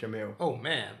signature meal? Oh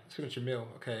man, signature meal.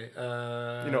 Okay.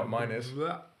 You know what mine is.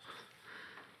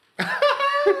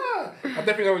 I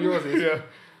definitely know what yours is. Yeah.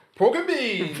 Pork and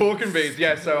beans. Pork and beans.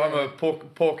 Yeah. So I'm a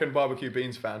pork and barbecue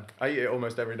beans fan. I eat it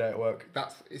almost every day at work.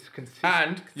 It's consistent.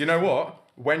 And you know what?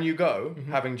 When you go,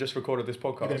 having just recorded this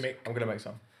podcast, I'm gonna make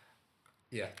some.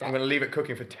 Yeah. I'm gonna leave it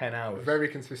cooking for 10 hours. Very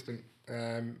consistent.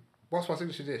 What's my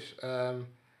signature dish?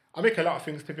 I make a lot of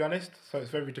things, to be honest, so it's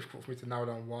very difficult for me to narrow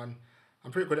down one.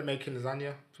 I'm pretty good at making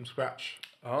lasagna from scratch.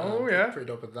 Oh yeah. Pretty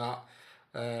dope at that.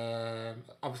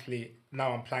 Obviously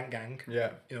now I'm Plant Gang.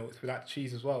 Yeah. You know, it's without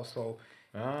cheese as well, so.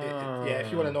 If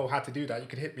you want to know how to do that, you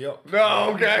can hit me up.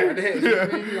 Oh, okay. You know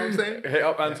what I'm saying? Hit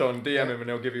up Anton, DM him, and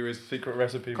he'll give you his secret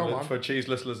recipe for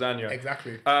cheeseless lasagna.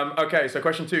 Exactly. Okay, so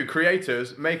question 2.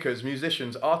 Creators, makers,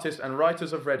 musicians, artists, and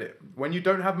writers of Reddit. When you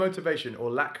don't have motivation or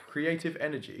lack creative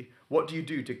energy, what do you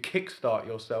do to kickstart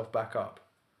yourself back up?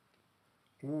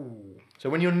 Ooh. So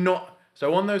when you're not...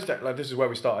 So on those days... Like, this is where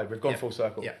we started. We've gone full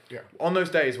circle. Yeah. On those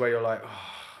days where you're like...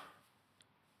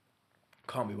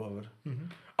 can't be bothered. Mm-hmm.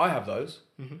 I have those.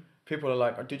 Mm-hmm. People are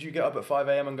like, did you get up at 5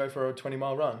 a.m. and go for a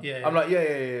 20-mile run? Yeah. I'm like,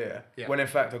 yeah. When in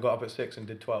fact, I got up at 6 and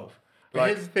did 12. But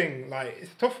here's the thing, like,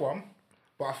 it's a tough one,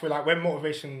 but I feel like when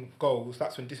motivation goes,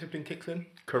 that's when discipline kicks in.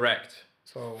 Correct.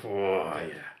 So,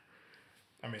 yeah.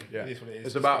 I mean, it is what it is.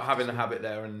 It's about having the habit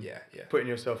there and putting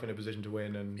yourself in a position to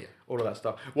win and all of that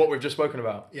stuff. What we've just spoken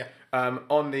about. Yeah.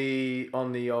 On the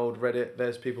old Reddit,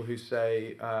 there's people who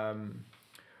say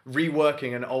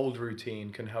reworking an old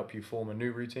routine can help you form a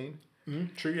new routine.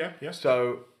 True, yeah.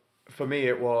 So for me,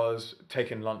 it was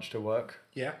taking lunch to work.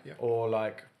 Yeah. Or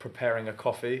like preparing a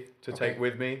coffee to take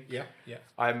with me. Yeah.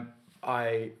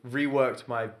 I reworked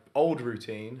my old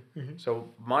routine. Mm-hmm. So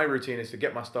my routine is to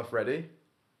get my stuff ready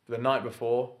the night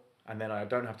before, and then I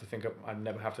never have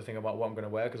to think about what I'm going to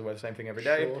wear because I wear the same thing every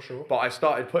day. Sure. But I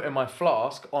started putting my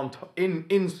flask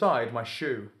inside my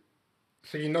shoe.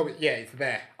 So you know, it's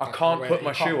there. I can't put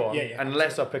my shoe on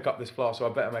unless I pick up this flask, so I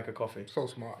better make a coffee. So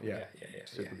smart. Yeah.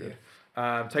 Super good.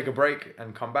 Yeah. Take a break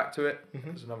and come back to it.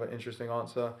 Mm-hmm. That's another interesting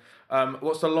answer.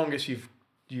 What's the longest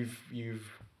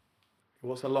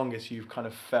What's the longest you've kind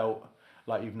of felt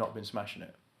like you've not been smashing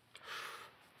it?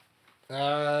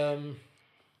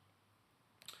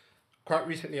 Quite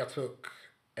recently I took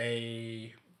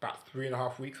about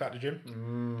 3.5 weeks out the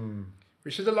gym.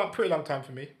 Which is a pretty long time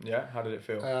for me. Yeah, how did it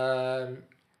feel?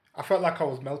 I felt like I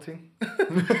was melting.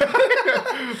 Turning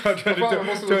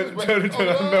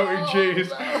into melting cheese.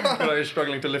 Feel like you're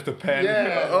struggling to lift a pen.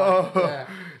 Yeah.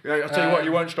 I'll tell you what,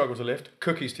 you won't struggle to lift.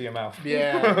 Cookies to your mouth.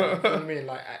 Yeah, you know what I mean?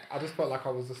 Like, I just felt like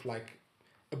I was just like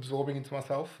absorbing into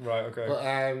myself. Right, okay. But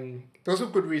there were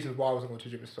some good reasons why I wasn't going to the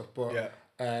gym and stuff. But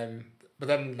but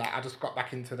then like I just got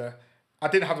back into I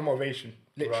didn't have the motivation.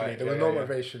 Literally, right, there was no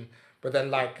motivation. But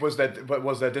then like... Was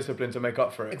there discipline to make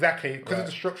up for it? Exactly. Because of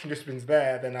the structure and discipline's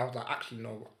there, then I was like, actually,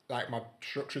 no, like my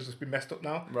structure's just been messed up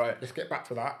now. Right. Let's get back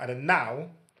to that. And then now,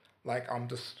 like, I'm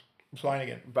flying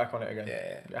again. Back on it again.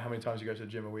 Yeah. How many times do you go to the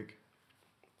gym a week?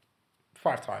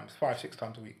 5 times. 5-6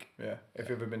 times a week. Yeah. Have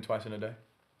you ever been twice in a day?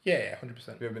 Yeah, 100%.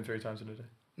 Have you ever been 3 times in a day?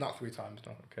 Not 3 times,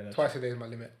 no. Okay. Twice a day is my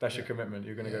limit. That's your commitment.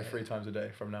 You're going to go 3 times a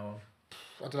day from now on.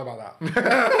 I don't know about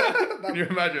that. Can you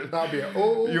imagine? That'd be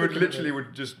you would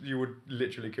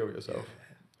literally kill yourself.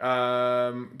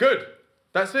 Yeah. Good.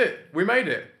 That's it. We made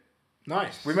it.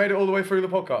 Nice. We made it all the way through the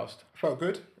podcast. Felt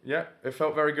good. Yeah, it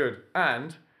felt very good.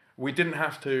 And we didn't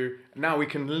have to. Now we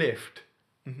can lift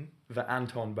the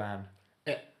Anton ban.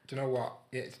 Yeah. Do you know what?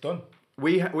 Yeah, it's done.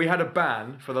 We had a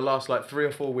ban for the last like 3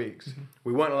 or 4 weeks. Mm-hmm.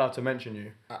 We weren't allowed to mention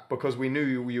you because we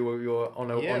knew you were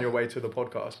on your way to the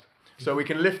podcast. So we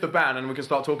can lift the ban and we can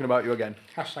start talking about you again.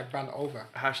 #ban over.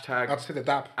 I'd say the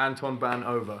dab. Anton ban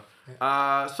over.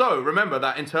 Yeah. So remember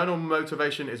that internal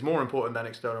motivation is more important than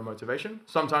external motivation.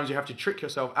 Sometimes you have to trick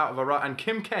yourself out of a rut. And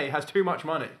Kim K has too much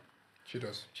money. She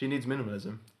does. She needs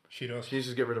minimalism. She does. She needs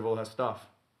to get rid of all her stuff.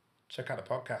 Check out the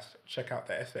podcast. Check out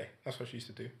the essay. That's what she used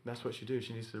to do. That's what she do.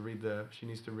 She needs to read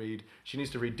Decluttering.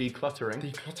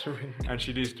 Decluttering. And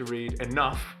she needs to read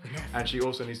Enough. And she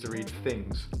also needs to read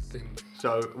Things.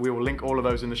 So we will link all of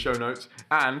those in the show notes.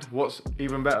 And what's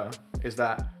even better is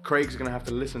that Craig's going to have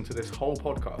to listen to this whole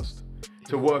podcast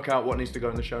to work out what needs to go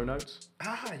in the show notes.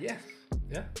 Yes.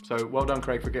 Yeah. So well done,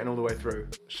 Craig, for getting all the way through.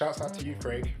 Shouts out to you,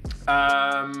 Craig.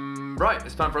 Right,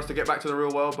 it's time for us to get back to the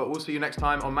real world, but we'll see you next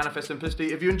time on Manifest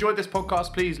Simplicity. If you enjoyed this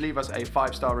podcast, please leave us a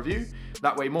 5-star review.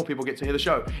 That way more people get to hear the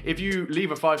show. If you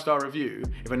leave a 5-star review,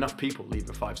 if enough people leave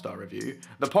a 5-star review,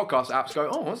 the podcast apps go,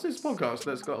 oh, what's this podcast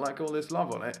that's got like all this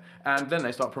love on it? And then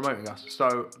they start promoting us.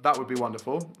 So that would be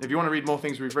wonderful. If you want to read more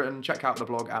things we've written, check out the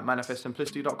blog at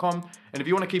manifestsimplicity.com. And if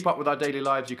you want to keep up with our daily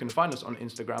lives, you can find us on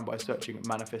Instagram by searching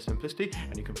Manifest Simplicity,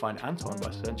 and you can find Anton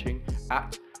by searching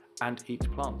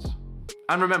 @AndEatPlants.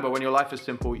 And remember, when your life is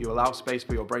simple, you allow space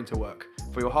for your brain to work,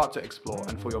 for your heart to explore,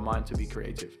 and for your mind to be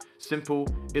creative. Simple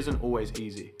isn't always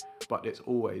easy, but it's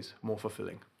always more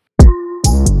fulfilling.